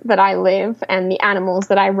place that I live and the animals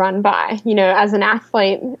that I run by. As an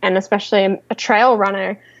athlete and especially a trail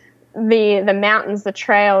runner, the mountains, the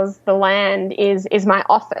trails, the land is my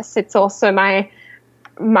office. It's also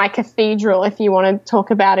my cathedral, if you want to talk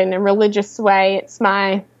about it in a religious way. It's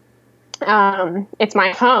my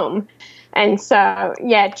home. And so,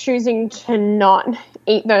 choosing to not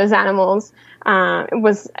eat those animals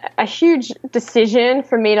was a huge decision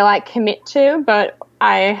for me to like commit to, but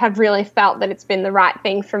I have really felt that it's been the right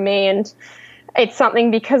thing for me. And it's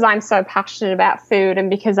something because I'm so passionate about food and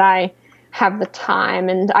because I have the time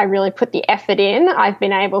and I really put the effort in, I've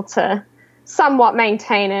been able to somewhat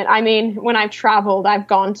maintain it. I mean, when I've traveled, I've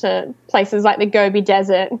gone to places like the Gobi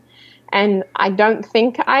Desert, and I don't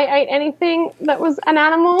think I ate anything that was an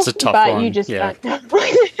animal. It's a tough but one. You just yeah. don't.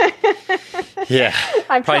 Yeah,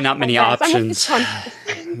 probably not many options.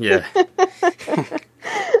 Yeah.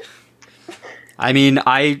 I mean,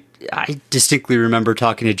 I distinctly remember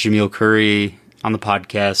talking to Jamil Curry on the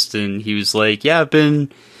podcast, and he was like, yeah, I've been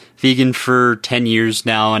vegan for 10 years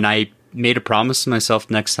now, and I made a promise to myself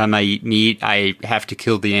next time I eat meat, I have to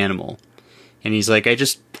kill the animal. And he's like, I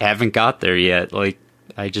just haven't got there yet. Like,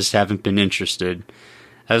 I just haven't been interested.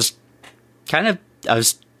 I was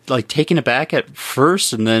like taken aback at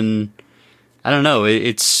first, and then I don't know,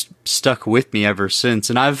 it's stuck with me ever since.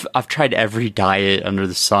 And I've tried every diet under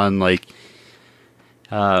the sun. Like,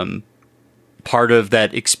 part of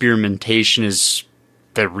that experimentation is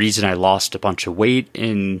the reason I lost a bunch of weight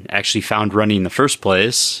and actually found running in the first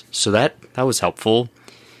place. So that was helpful.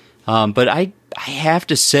 But I have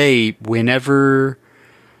to say, whenever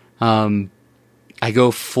I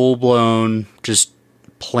go full blown, just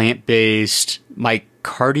plant-based, my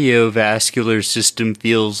cardiovascular system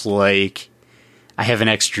feels like I have an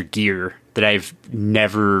extra gear that I've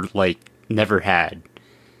never had.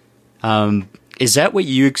 Is that what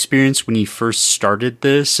you experienced when you first started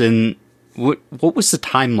this? And what was the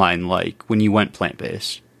timeline like when you went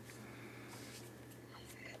plant-based?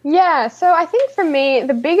 Yeah, so I think for me,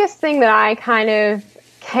 the biggest thing that I kind of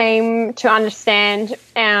came to understand,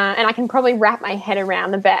 and I can probably wrap my head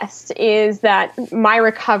around the best, is that my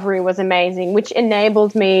recovery was amazing, which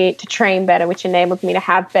enabled me to train better, which enabled me to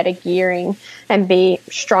have better gearing and be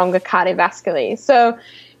stronger cardiovascularly. So,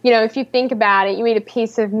 if you think about it, you eat a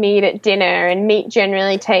piece of meat at dinner, and meat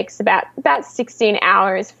generally takes about 16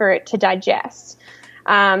 hours for it to digest.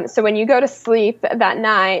 So when you go to sleep that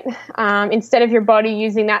night, instead of your body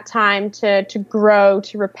using that time to grow,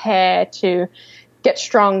 to repair, to get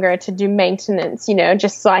stronger, to do maintenance,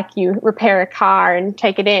 just like you repair a car and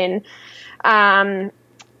take it in,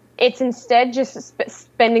 it's instead just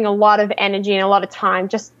spending a lot of energy and a lot of time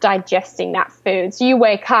just digesting that food. So you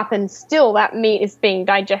wake up and still that meat is being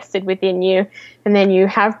digested within you, and then you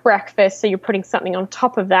have breakfast, so you're putting something on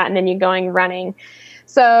top of that, and then you're going running.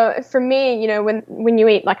 So for me, when you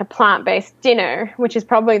eat like a plant-based dinner, which is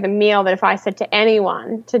probably the meal that if I said to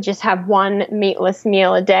anyone to just have one meatless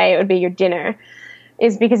meal a day, it would be your dinner,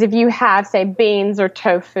 is because if you have, say, beans or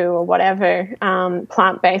tofu or whatever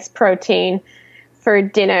plant-based protein for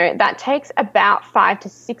dinner, that takes about 5 to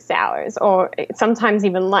 6 hours, or sometimes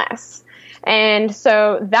even less. And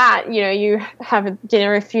so that, you have a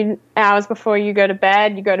dinner a few hours before you go to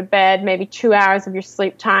bed, maybe 2 hours of your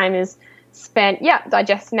sleep time is spent,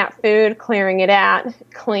 digesting that food, clearing it out,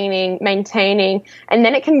 cleaning, maintaining, and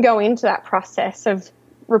then it can go into that process of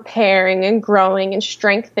repairing and growing and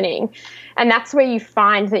strengthening. And that's where you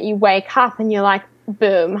find that you wake up and you're like,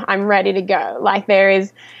 boom, I'm ready to go. Like, there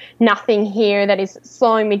is nothing here that is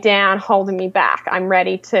slowing me down, holding me back. I'm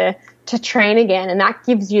ready to train again. And that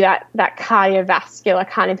gives you that cardiovascular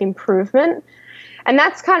kind of improvement. And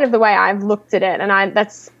that's kind of the way I've looked at it. And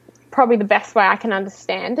that's probably the best way I can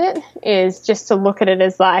understand it, is just to look at it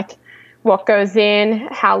as like what goes in,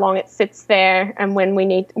 how long it sits there, and when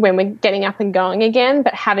we're getting up and going again,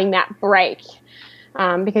 but having that break.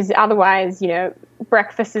 Because otherwise,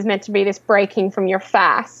 breakfast is meant to be this breaking from your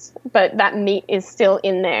fast, but that meat is still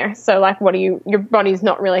in there. So like, your body's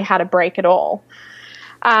not really had a break at all.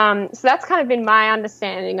 So that's kind of been my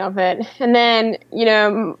understanding of it. And then,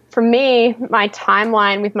 for me, my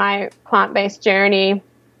timeline with my plant-based journey,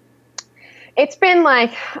 it's been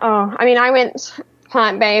like, I went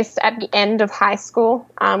plant-based at the end of high school,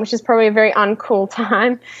 which is probably a very uncool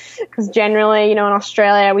time, because generally, in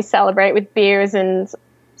Australia, we celebrate with beers and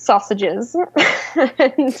sausages.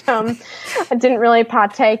 And I didn't really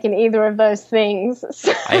partake in either of those things.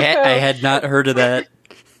 So, I had not heard of that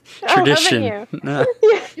tradition. Oh, haven't you?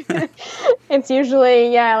 No. It's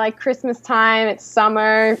usually, like Christmas time, it's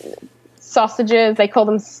summer, sausages, they call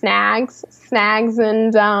them snags,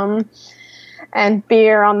 and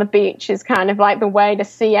beer on the beach is kind of like the way to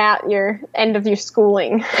see out your end of your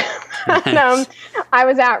schooling. Nice. I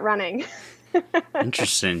was out running.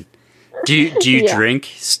 Interesting. Do you drink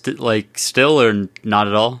still or not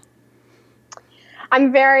at all?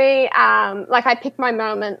 I'm very I pick my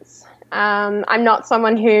moments. I'm not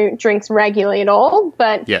someone who drinks regularly at all,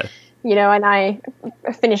 but when I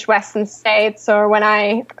finish Western States, or when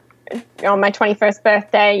on my 21st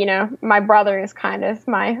birthday, my brother is kind of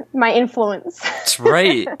my influence. That's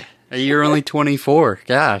right. You're only 24.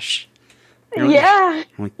 Gosh. Yeah.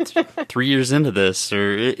 Only 3 years into this.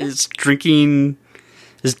 Or is 21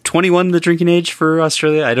 the drinking age for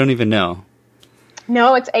Australia? I don't even know.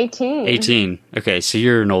 No, it's 18. 18. Okay, so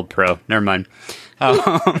you're an old pro. Never mind.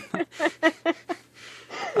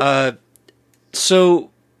 So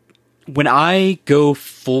when I go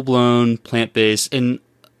full-blown plant-based, and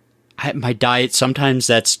my diet, sometimes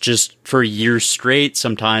that's just for a year straight.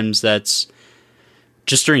 Sometimes that's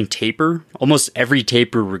just during taper. Almost every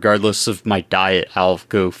taper, regardless of my diet, I'll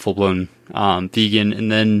go full-blown vegan.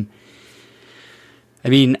 And then,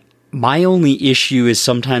 my only issue is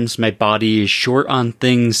sometimes my body is short on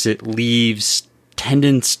things. It leaves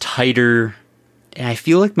tendons tighter. And I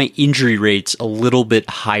feel like my injury rate's a little bit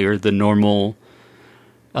higher than normal.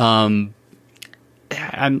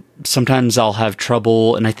 sometimes I'll have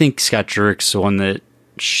trouble, and I think Scott Jurick's the one that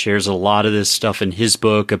shares a lot of this stuff in his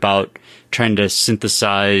book about trying to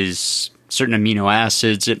synthesize certain amino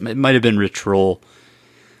acids. It might have been Rich Roll,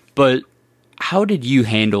 but how did you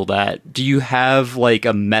handle that? Do you have like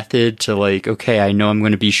a method to like, okay, I know I'm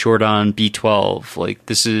going to be short on B12. Like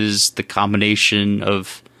this is the combination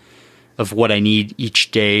of what I need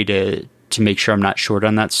each day to make sure I'm not short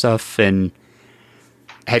on that stuff. And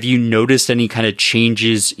have you noticed any kind of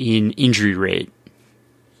changes in injury rate?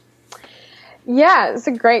 Yeah, it's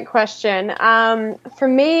a great question. For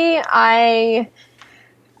me, I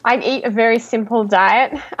eat a very simple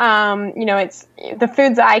diet. It's the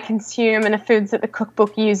foods I consume and the foods that the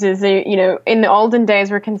cookbook uses. In the olden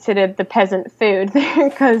days were considered the peasant food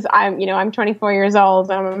because I'm 24 years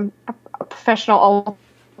old. I'm a professional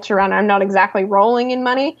ultra runner. I'm not exactly rolling in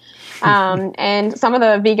money, and some of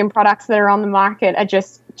the vegan products that are on the market are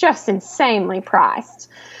just insanely priced.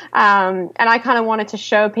 And I kind of wanted to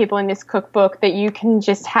show people in this cookbook that you can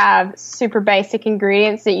just have super basic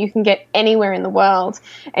ingredients that you can get anywhere in the world,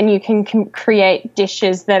 and you can create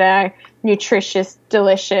dishes that are nutritious,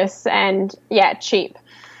 delicious, and cheap.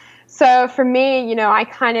 So for me, I'm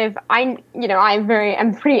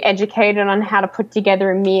pretty educated on how to put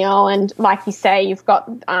together a meal, and like you say, you've got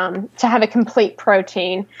to have a complete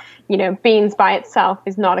protein. Beans by itself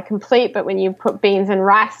is not a complete, but when you put beans and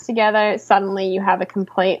rice together, suddenly you have a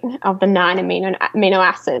complete of the 9 amino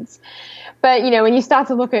acids. But, when you start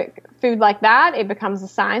to look at food like that, it becomes a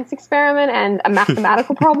science experiment and a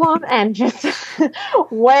mathematical problem and just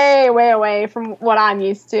way, way away from what I'm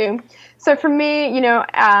used to. So for me,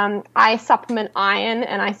 I supplement iron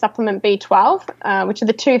and I supplement B12, which are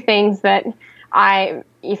the two things that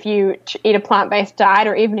if you eat a plant-based diet,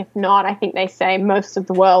 or even if not, I think they say most of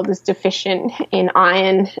the world is deficient in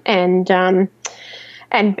iron, and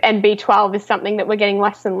B12 is something that we're getting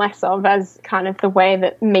less and less of as kind of the way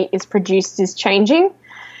that meat is produced is changing.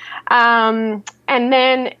 And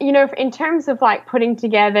then, in terms of like putting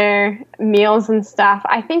together meals and stuff,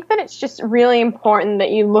 I think that it's just really important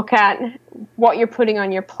that you look at what you're putting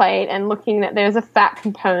on your plate and looking that there's a fat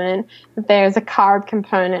component, that there's a carb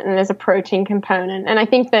component, and there's a protein component. And I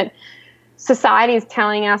think that society is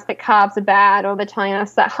telling us that carbs are bad, or they're telling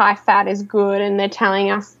us that high fat is good, and they're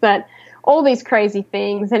telling us that all these crazy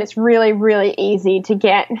things. And it's really, really easy to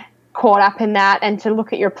get caught up in that and to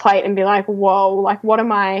look at your plate and be like, whoa, like what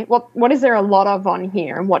is there a lot of on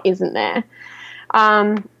here and what isn't there?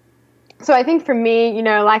 So I think for me,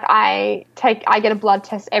 I get a blood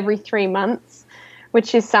test every 3 months,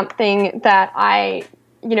 which is something that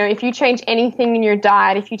if you change anything in your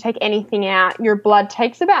diet, if you take anything out, your blood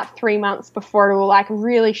takes about 3 months before it will like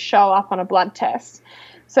really show up on a blood test.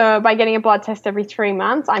 So by getting a blood test every 3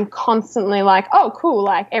 months, I'm constantly like, oh, cool,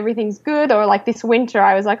 like everything's good. Or like this winter,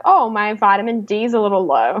 I was like, oh, my vitamin D is a little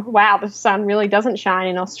low. Wow, the sun really doesn't shine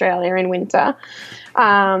in Australia in winter.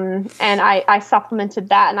 And I supplemented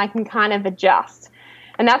that, and I can kind of adjust.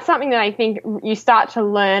 And that's something that I think you start to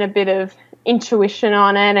learn a bit of intuition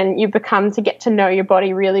on it, and you become to get to know your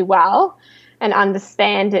body really well and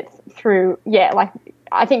understand it through,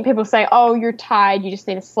 I think people say, oh, you're tired, you just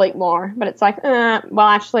need to sleep more. But it's like, well,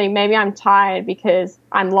 actually, maybe I'm tired because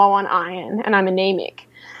I'm low on iron and I'm anemic.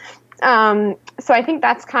 So I think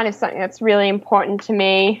that's kind of something that's really important to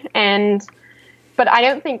me. But I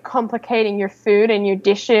don't think complicating your food and your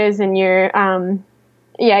dishes and your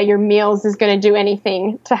meals is going to do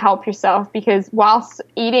anything to help yourself, because whilst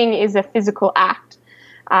eating is a physical act,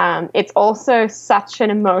 it's also such an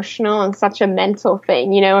emotional and such a mental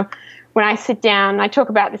thing. When I sit down, I talk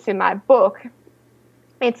about this in my book,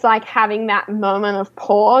 it's like having that moment of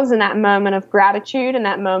pause and that moment of gratitude and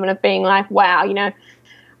that moment of being like, wow,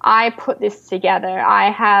 I put this together.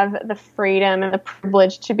 I have the freedom and the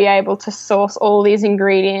privilege to be able to source all these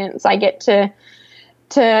ingredients. I get to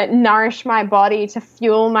nourish my body, to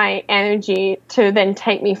fuel my energy, to then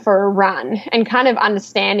take me for a run, and kind of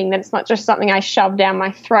understanding that it's not just something I shove down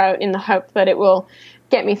my throat in the hope that it will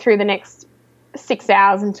get me through the next 6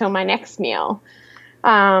 hours until my next meal.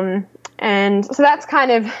 And so that's kind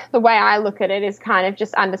of the way I look at it, is kind of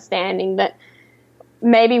just understanding that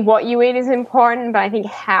maybe what you eat is important, but I think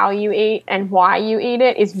how you eat and why you eat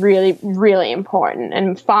it is really, really important,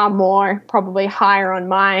 and far more probably higher on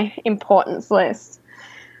my importance list.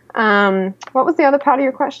 What was the other part of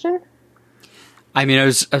your question? I mean, I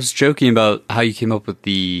was joking about how you came up with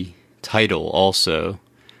the title also.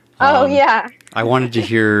 Oh, yeah. I wanted to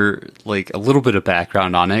hear like a little bit of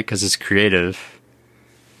background on it because it's creative.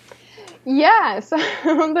 Yeah, so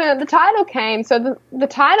the title came. So the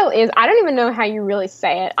title is, I don't even know how you really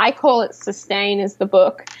say it. I call it Sustain is the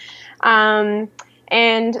book. And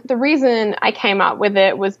And the reason I came up with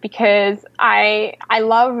it was because I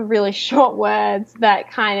love really short words that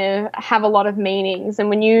kind of have a lot of meanings. And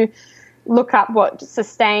when you look up what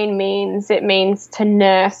sustain means, it means to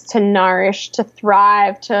nurse, to nourish, to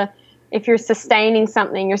thrive, if you're sustaining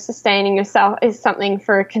something, you're sustaining yourself is something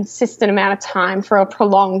for a consistent amount of time, for a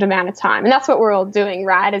prolonged amount of time. And that's what we're all doing,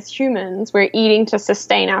 right? As humans, we're eating to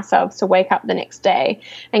sustain ourselves, to wake up the next day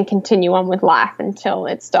and continue on with life until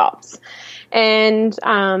it stops. And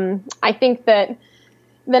I think that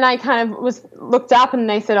then I kind of looked up and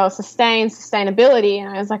they said, sustainability. And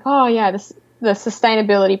I was like, oh, yeah, the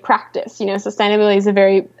sustainability practice. Sustainability is a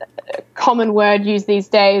very common word used these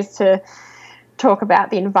days to talk about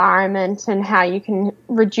the environment and how you can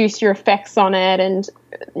reduce your effects on it. And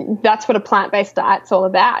that's what a plant-based diet's all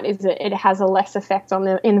about, is that it has a less effect on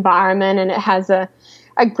the environment and it has a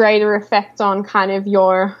greater effect on kind of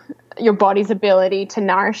your body's ability to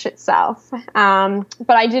nourish itself. But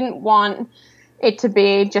I didn't want it to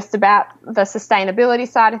be just about the sustainability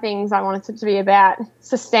side of things. I wanted it to be about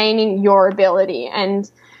sustaining your ability. And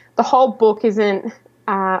the whole book isn't,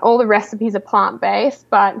 all the recipes are plant-based,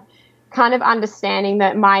 but kind of understanding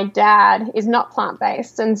that my dad is not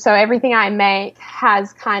plant-based. And so everything I make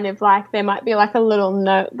has kind of like, there might be like a little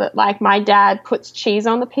note that like my dad puts cheese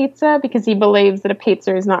on the pizza because he believes that a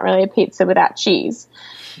pizza is not really a pizza without cheese.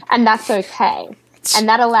 And that's okay. And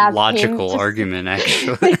that allows logical argument,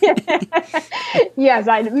 actually. Yes,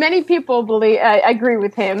 many people agree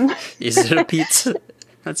with him. Is it a pizza?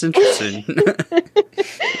 That's interesting.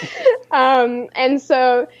 And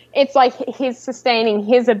so it's like he's sustaining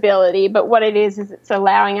his ability, but what it is it's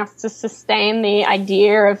allowing us to sustain the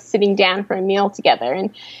idea of sitting down for a meal together.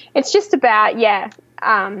 And it's just about,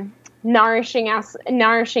 nourishing and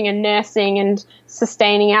nursing and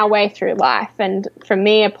sustaining our way through life. And for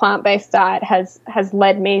me, a plant-based diet has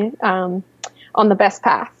led me on the best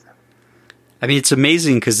path. I mean, it's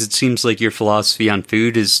amazing because it seems like your philosophy on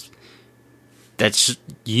food that's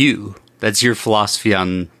you. That's your philosophy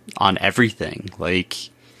on everything. Like,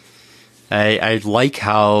 I like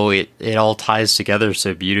how it all ties together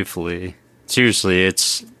so beautifully. Seriously,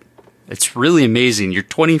 it's really amazing. You're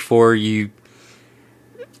 24. You're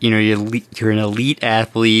an elite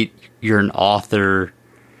athlete. You're an author.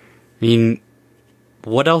 I mean,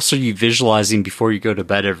 what else are you visualizing before you go to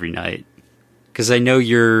bed every night? Because I know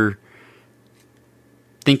you're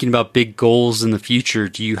thinking about big goals in the future.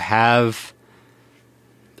 Do you have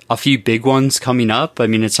a few big ones coming up? I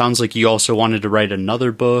mean, it sounds like you also wanted to write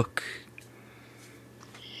another book.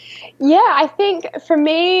 Yeah, I think for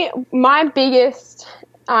me, my biggest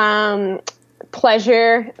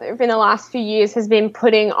pleasure in the last few years has been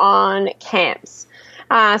putting on camps.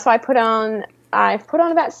 So I've put on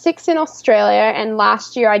about 6 in Australia, and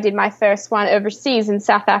last year I did my first one overseas in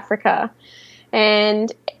South Africa. And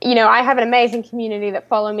I have an amazing community that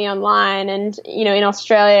follow me online. And, in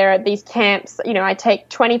Australia at these camps, I take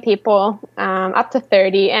 20 people, up to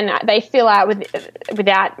 30, and they fill out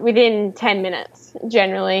within 10 minutes.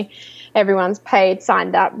 Generally, everyone's paid,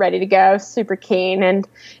 signed up, ready to go, super keen. And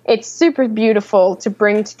it's super beautiful to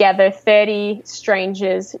bring together 30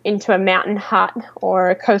 strangers into a mountain hut or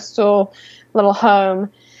a coastal little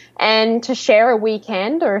home and to share a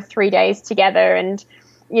weekend or 3 days together. And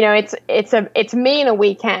it's me in a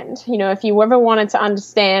weekend. If you ever wanted to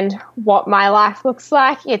understand what my life looks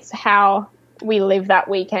like, it's how we live that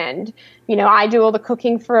weekend. I do all the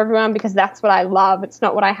cooking for everyone because that's what I love. It's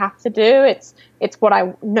not what I have to do. It's not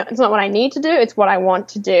what I need to do. It's what I want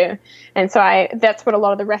to do. And so that's what a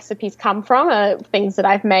lot of the recipes come from, things that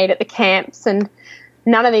I've made at the camps. And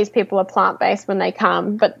none of these people are plant-based when they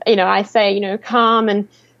come. But, I say, come and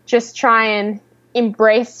just try and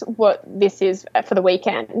embrace what this is for the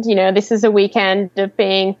weekend. This is a weekend of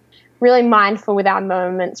being really mindful with our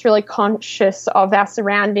moments, really conscious of our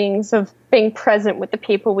surroundings, of being present with the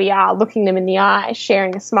people we are, looking them in the eye,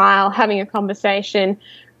 sharing a smile, having a conversation,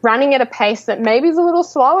 running at a pace that maybe is a little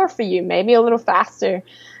slower for you, maybe a little faster,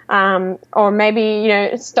 or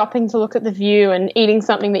maybe, stopping to look at the view and eating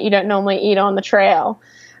something that you don't normally eat on the trail.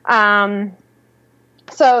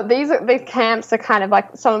 So these camps are kind of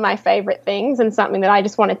like some of my favorite things and something that I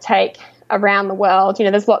just want to take around the world.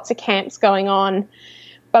 There's lots of camps going on,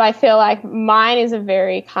 but I feel like mine is a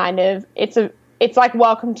very kind of, it's like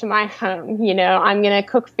welcome to my home. I'm going to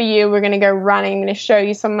cook for you. We're going to go running. I'm going to show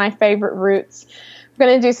you some of my favorite routes. We're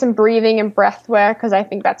going to do some breathing and breath work because I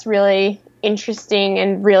think that's really interesting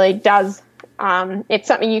and really does, it's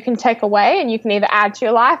something you can take away and you can either add to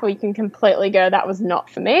your life or you can completely go, that was not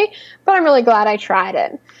for me, but I'm really glad I tried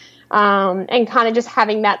it. And kind of just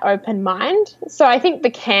having that open mind. So I think the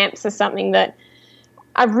camps are something that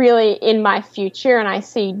are really in my future, and I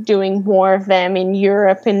see doing more of them in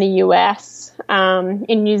Europe, in the US,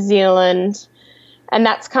 in New Zealand. And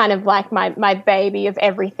that's kind of like my baby of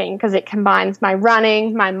everything, because it combines my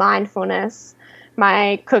running, my mindfulness,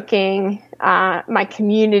 my cooking, my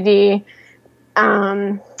community,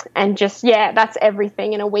 and just, that's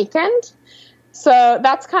everything in a weekend. So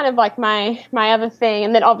that's kind of like my other thing.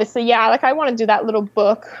 And then obviously, like I want to do that little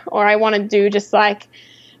book, or I want to do just like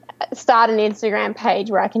start an Instagram page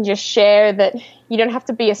where I can just share that you don't have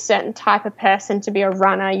to be a certain type of person to be a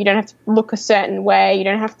runner. You don't have to look a certain way. You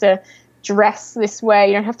don't have to dress this way.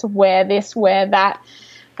 You don't have to wear this, wear that.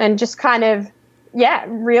 And just kind of,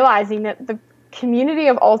 realizing that the community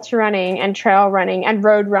of ultra running and trail running and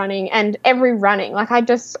road running and every running, like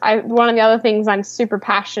one of the other things I'm super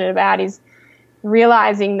passionate about is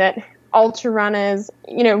realizing that ultra runners,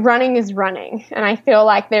 running is running. And I feel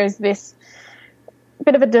like there's this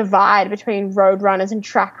bit of a divide between road runners and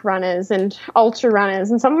track runners and ultra runners.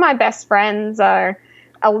 And some of my best friends are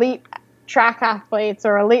elite track athletes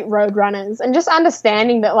or elite road runners, and just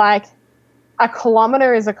understanding that like a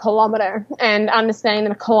kilometer is a kilometer, and understanding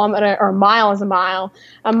that a kilometer or a mile is a mile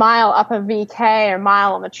up a VK or a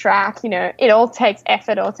mile on the track, it all takes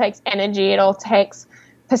effort, it all takes energy, it all takes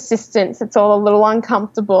persistence. It's all a little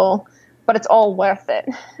uncomfortable, but it's all worth it.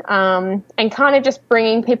 And kind of just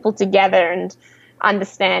bringing people together and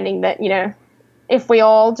understanding that, if we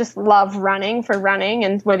all just love running for running,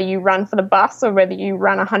 and whether you run for the bus or whether you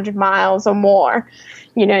run 100 miles or more,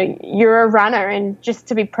 you're a runner, and just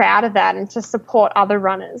to be proud of that and to support other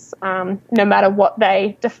runners, no matter what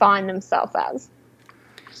they define themselves as.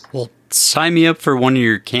 Well, sign me up for one of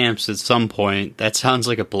your camps at some point. That sounds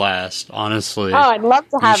like a blast, honestly. Oh, I'd love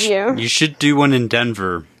to have you. You should do one in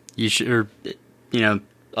Denver. You should, or,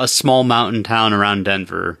 a small mountain town around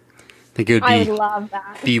Denver. I think it would love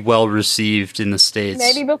that. Be well received in the States.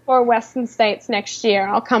 Maybe before Western States next year,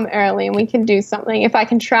 I'll come early and we can do something. If I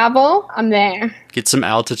can travel, I'm there. Get some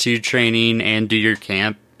altitude training and do your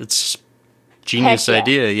camp. It's a genius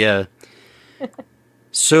idea, yeah.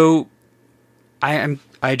 So,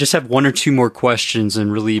 I just have one or two more questions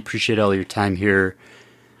and really appreciate all your time here.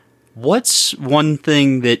 What's one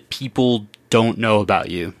thing that people don't know about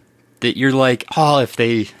you that you're like, oh, if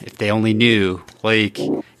they only knew? Like,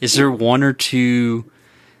 is there one or two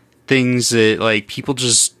things that like people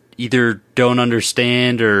just either don't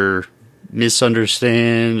understand or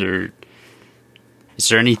misunderstand, or is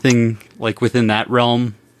there anything like within that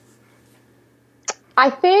realm? I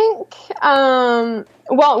think,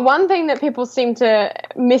 one thing that people seem to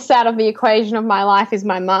miss out of the equation of my life is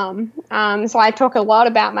my mum. So I talk a lot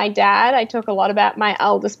about my dad. I talk a lot about my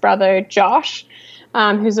eldest brother, Josh,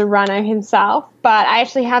 who's a runner himself. But I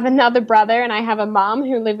actually have another brother, and I have a mum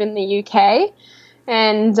who live in the UK.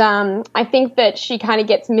 And I think that she kind of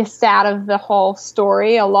gets missed out of the whole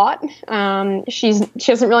story a lot. She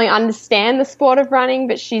doesn't really understand the sport of running,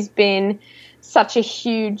 but she's been such a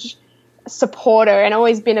huge supporter and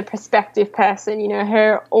always been a perspective person.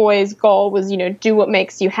 Her always goal was, do what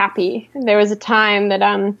makes you happy. And there was a time that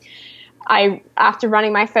after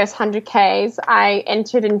running my first 100 Ks, I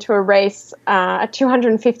entered into a race, a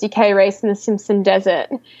 250K race in the Simpson Desert,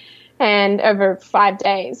 and over 5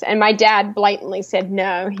 days. And my dad blatantly said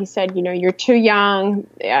no. He said, you're too young.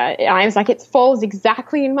 I was like, it falls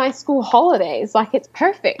exactly in my school holidays. Like, it's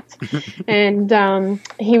perfect. And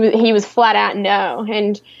he was flat out no.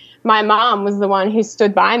 And my mom was the one who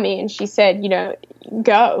stood by me, and she said,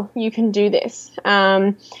 go, you can do this.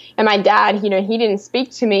 And my dad, he didn't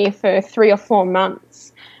speak to me for 3 or 4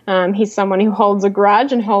 months. He's someone who holds a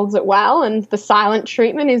grudge and holds it well, and the silent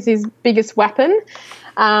treatment is his biggest weapon.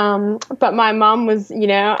 But my mom was,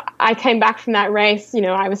 I came back from that race,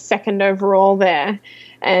 I was second overall there,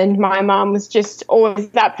 and my mom was just always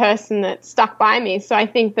that person that stuck by me. So I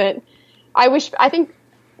think that I think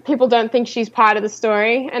people don't think she's part of the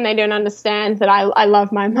story, and they don't understand that I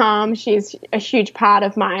love my mom. She's a huge part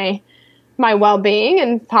of my well-being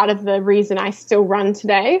and part of the reason I still run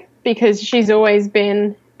today, because she's always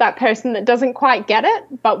been that person that doesn't quite get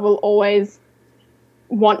it, but will always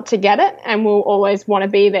want to get it and will always want to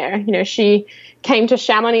be there. She came to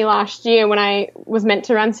Chamonix last year when I was meant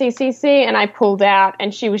to run CCC, and I pulled out,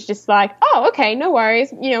 and she was just like, oh, okay, no worries.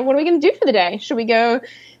 What are we going to do for the day? Should we go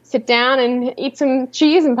sit down and eat some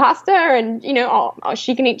cheese and pasta, and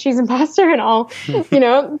she can eat cheese and pasta, and I'll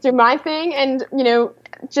do my thing, and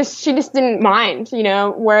she just didn't mind,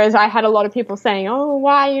 whereas I had a lot of people saying, oh,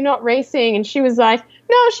 why are you not racing? And she was like,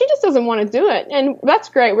 no, she just doesn't want to do it, and that's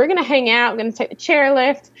great. We're going to hang out, we're going to take the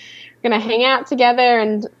chairlift, going to hang out together.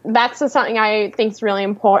 And that's just something I think is really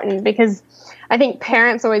important, because I think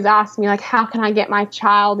parents always ask me, like, how can I get my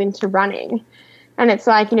child into running? And it's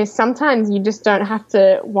like, sometimes you just don't have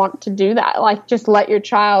to want to do that. Like, just let your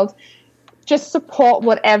child just support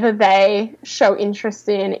whatever they show interest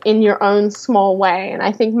in your own small way. And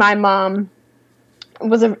I think my mom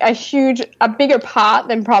was a bigger part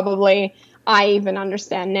than probably I even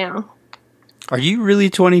understand now. Are you really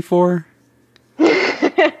 24?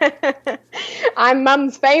 I'm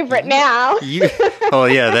Mom's favorite now. Oh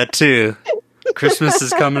yeah, that too. Christmas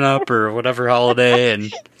is coming up, or whatever holiday,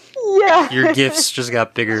 and your gifts just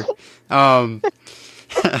got bigger. I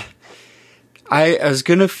was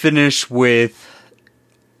gonna finish with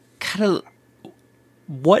kind of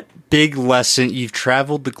what big lesson you've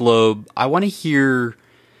traveled the globe. I want to hear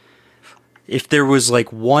if there was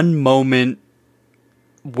like one moment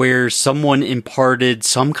where someone imparted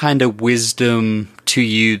some kind of wisdom to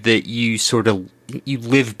you that you you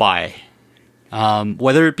live by,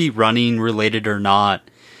 whether it be running related or not,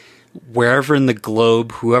 wherever in the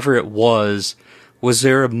globe, whoever it was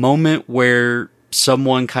there a moment where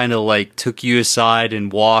someone kind of like took you aside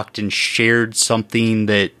and walked and shared something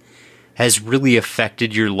that has really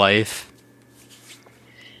affected your life?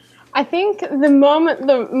 I think the moment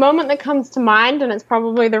that comes to mind, and it's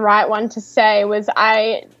probably the right one to say, was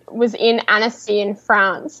I was in Annecy in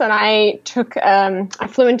France, and I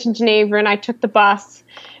flew into Geneva, and I took the bus,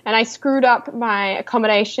 and I screwed up my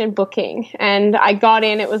accommodation booking, and I got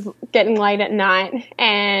in, it was getting late at night,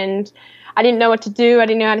 and I didn't know what to do. I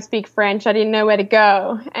didn't know how to speak French. I didn't know where to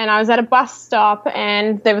go, and I was at a bus stop,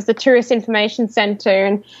 and there was the tourist information center,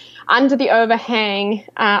 and under the overhang,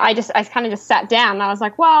 I kind of just sat down, and I was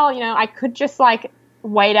like, well, I could just like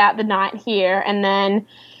wait out the night here and then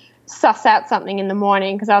suss out something in the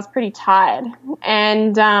morning, because I was pretty tired.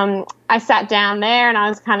 And I sat down there, and I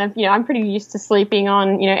was kind of, I'm pretty used to sleeping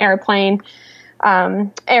on, airplane,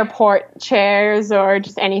 airport chairs, or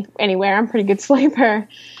just anywhere. I'm a pretty good sleeper.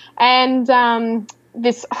 And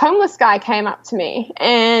this homeless guy came up to me,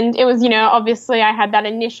 and it was, obviously I had that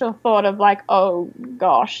initial thought of like, oh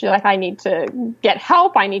gosh, like I need to get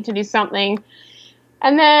help. I need to do something.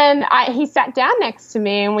 And then he sat down next to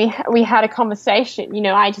me, and we had a conversation.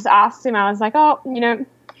 I just asked him, I was like, oh,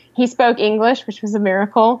 he spoke English, which was a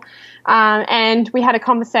miracle. And we had a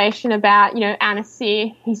conversation about,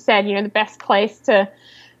 Annecy. He said, the best place to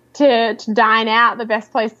dine out, the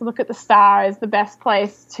best place to look at the stars, the best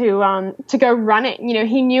place to go running.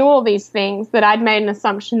 He knew all these things that I'd made an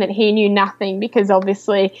assumption that he knew nothing, because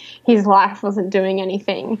obviously his life wasn't doing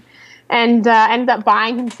anything. And ended up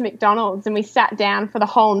buying him some McDonald's, and we sat down for the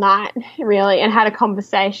whole night, really, and had a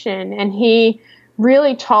conversation. And he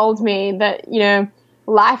really told me that,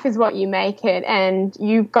 life is what you make it, and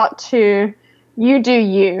you do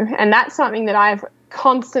you. And that's something that I've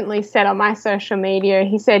constantly said on my social media.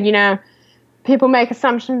 He said, people make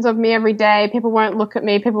assumptions of me every day. People won't look at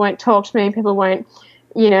me. People won't talk to me. People won't,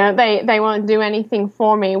 they won't do anything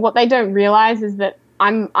for me. What they don't realize is that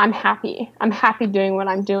I'm happy. I'm happy doing what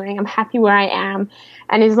I'm doing. I'm happy where I am.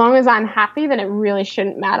 And as long as I'm happy, then it really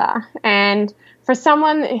shouldn't matter. And for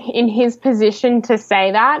someone in his position to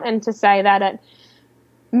say that, and to say that at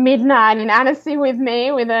midnight in Annecy with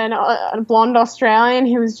me, with a blonde Australian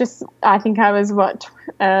who was just, I think I was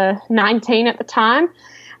 19 at the time,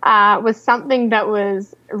 was something that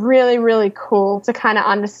was really, really cool to kind of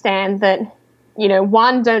understand that,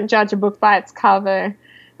 one, don't judge a book by its cover.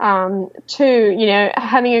 Two,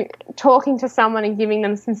 talking to someone and giving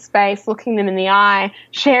them some space, looking them in the eye,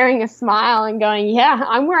 sharing a smile and going, yeah,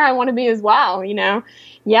 I'm where I want to be as well.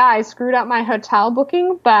 Yeah, I screwed up my hotel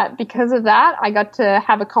booking, but because of that, I got to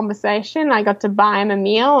have a conversation. I got to buy him a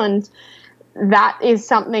meal. And that is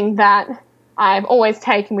something that I've always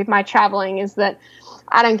taken with my traveling, is that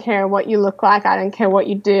I don't care what you look like. I don't care what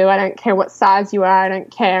you do. I don't care what size you are. I don't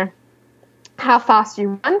care how fast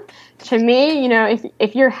you run. To me,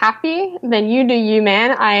 if you're happy, then you do you,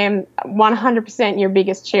 man. I am 100% your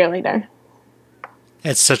biggest cheerleader.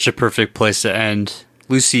 It's such a perfect place to end.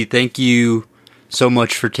 Lucy, thank you so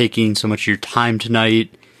much for taking so much of your time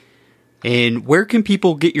tonight. And where can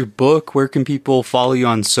people get your book? Where can people follow you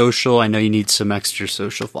on social? I know you need some extra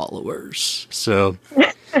social followers. So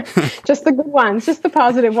just the good ones, just the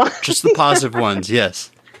positive ones. Just the positive ones,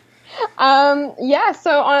 yes. So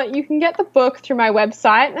you can get the book through my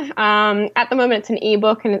website. At the moment, it's an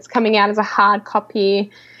ebook, and it's coming out as a hard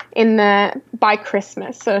copy by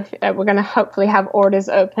Christmas. So we're going to hopefully have orders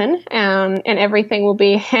open, and everything will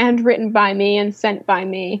be handwritten by me and sent by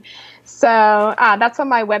me. So that's on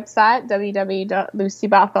my website,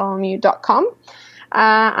 www.lucybartholomew.com.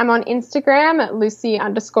 I'm on Instagram at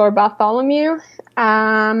Lucy_Bartholomew.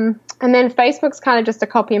 And then Facebook's kind of just a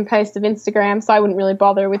copy and paste of Instagram, so I wouldn't really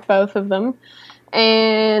bother with both of them.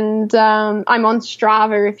 And I'm on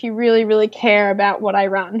Strava if you really, really care about what I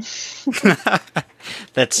run.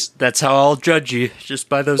 That's how I'll judge you, just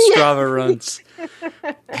by those Strava runs.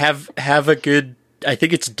 Have a good, I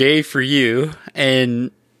think it's day for you.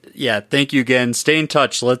 And yeah, thank you again. Stay in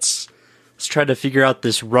touch. Let's try to figure out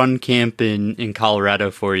this run camp in Colorado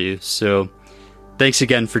for you. So thanks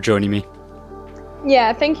again for joining me.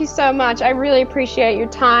 Yeah, thank you so much. I really appreciate your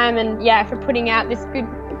time and for putting out this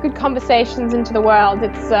good conversations into the world.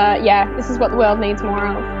 It's this is what the world needs more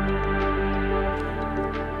of.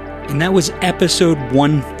 And that was episode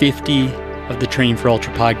 150 of the Training for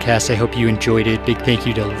Ultra podcast. I hope you enjoyed it. Big thank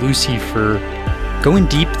you to Lucy for going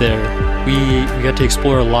deep there. We got to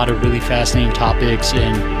explore a lot of really fascinating topics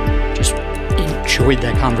and just enjoyed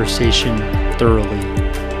that conversation thoroughly.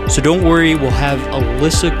 So don't worry, we'll have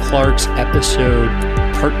Alyssa Clark's episode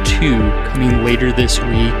part 2 coming later this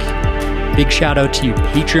week. Big shout out to you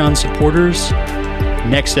Patreon supporters.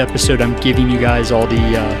 Next episode, I'm giving you guys all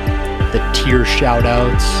the tier shout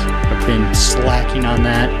outs. I've been slacking on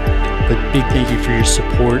that, but big thank you for your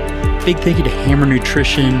support. Big thank you to Hammer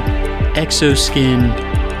Nutrition, Exoskin,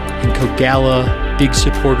 and Kogala, big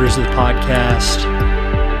supporters of the podcast.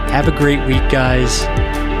 Have a great week, guys.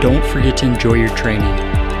 Don't forget to enjoy your training.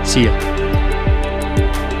 See ya.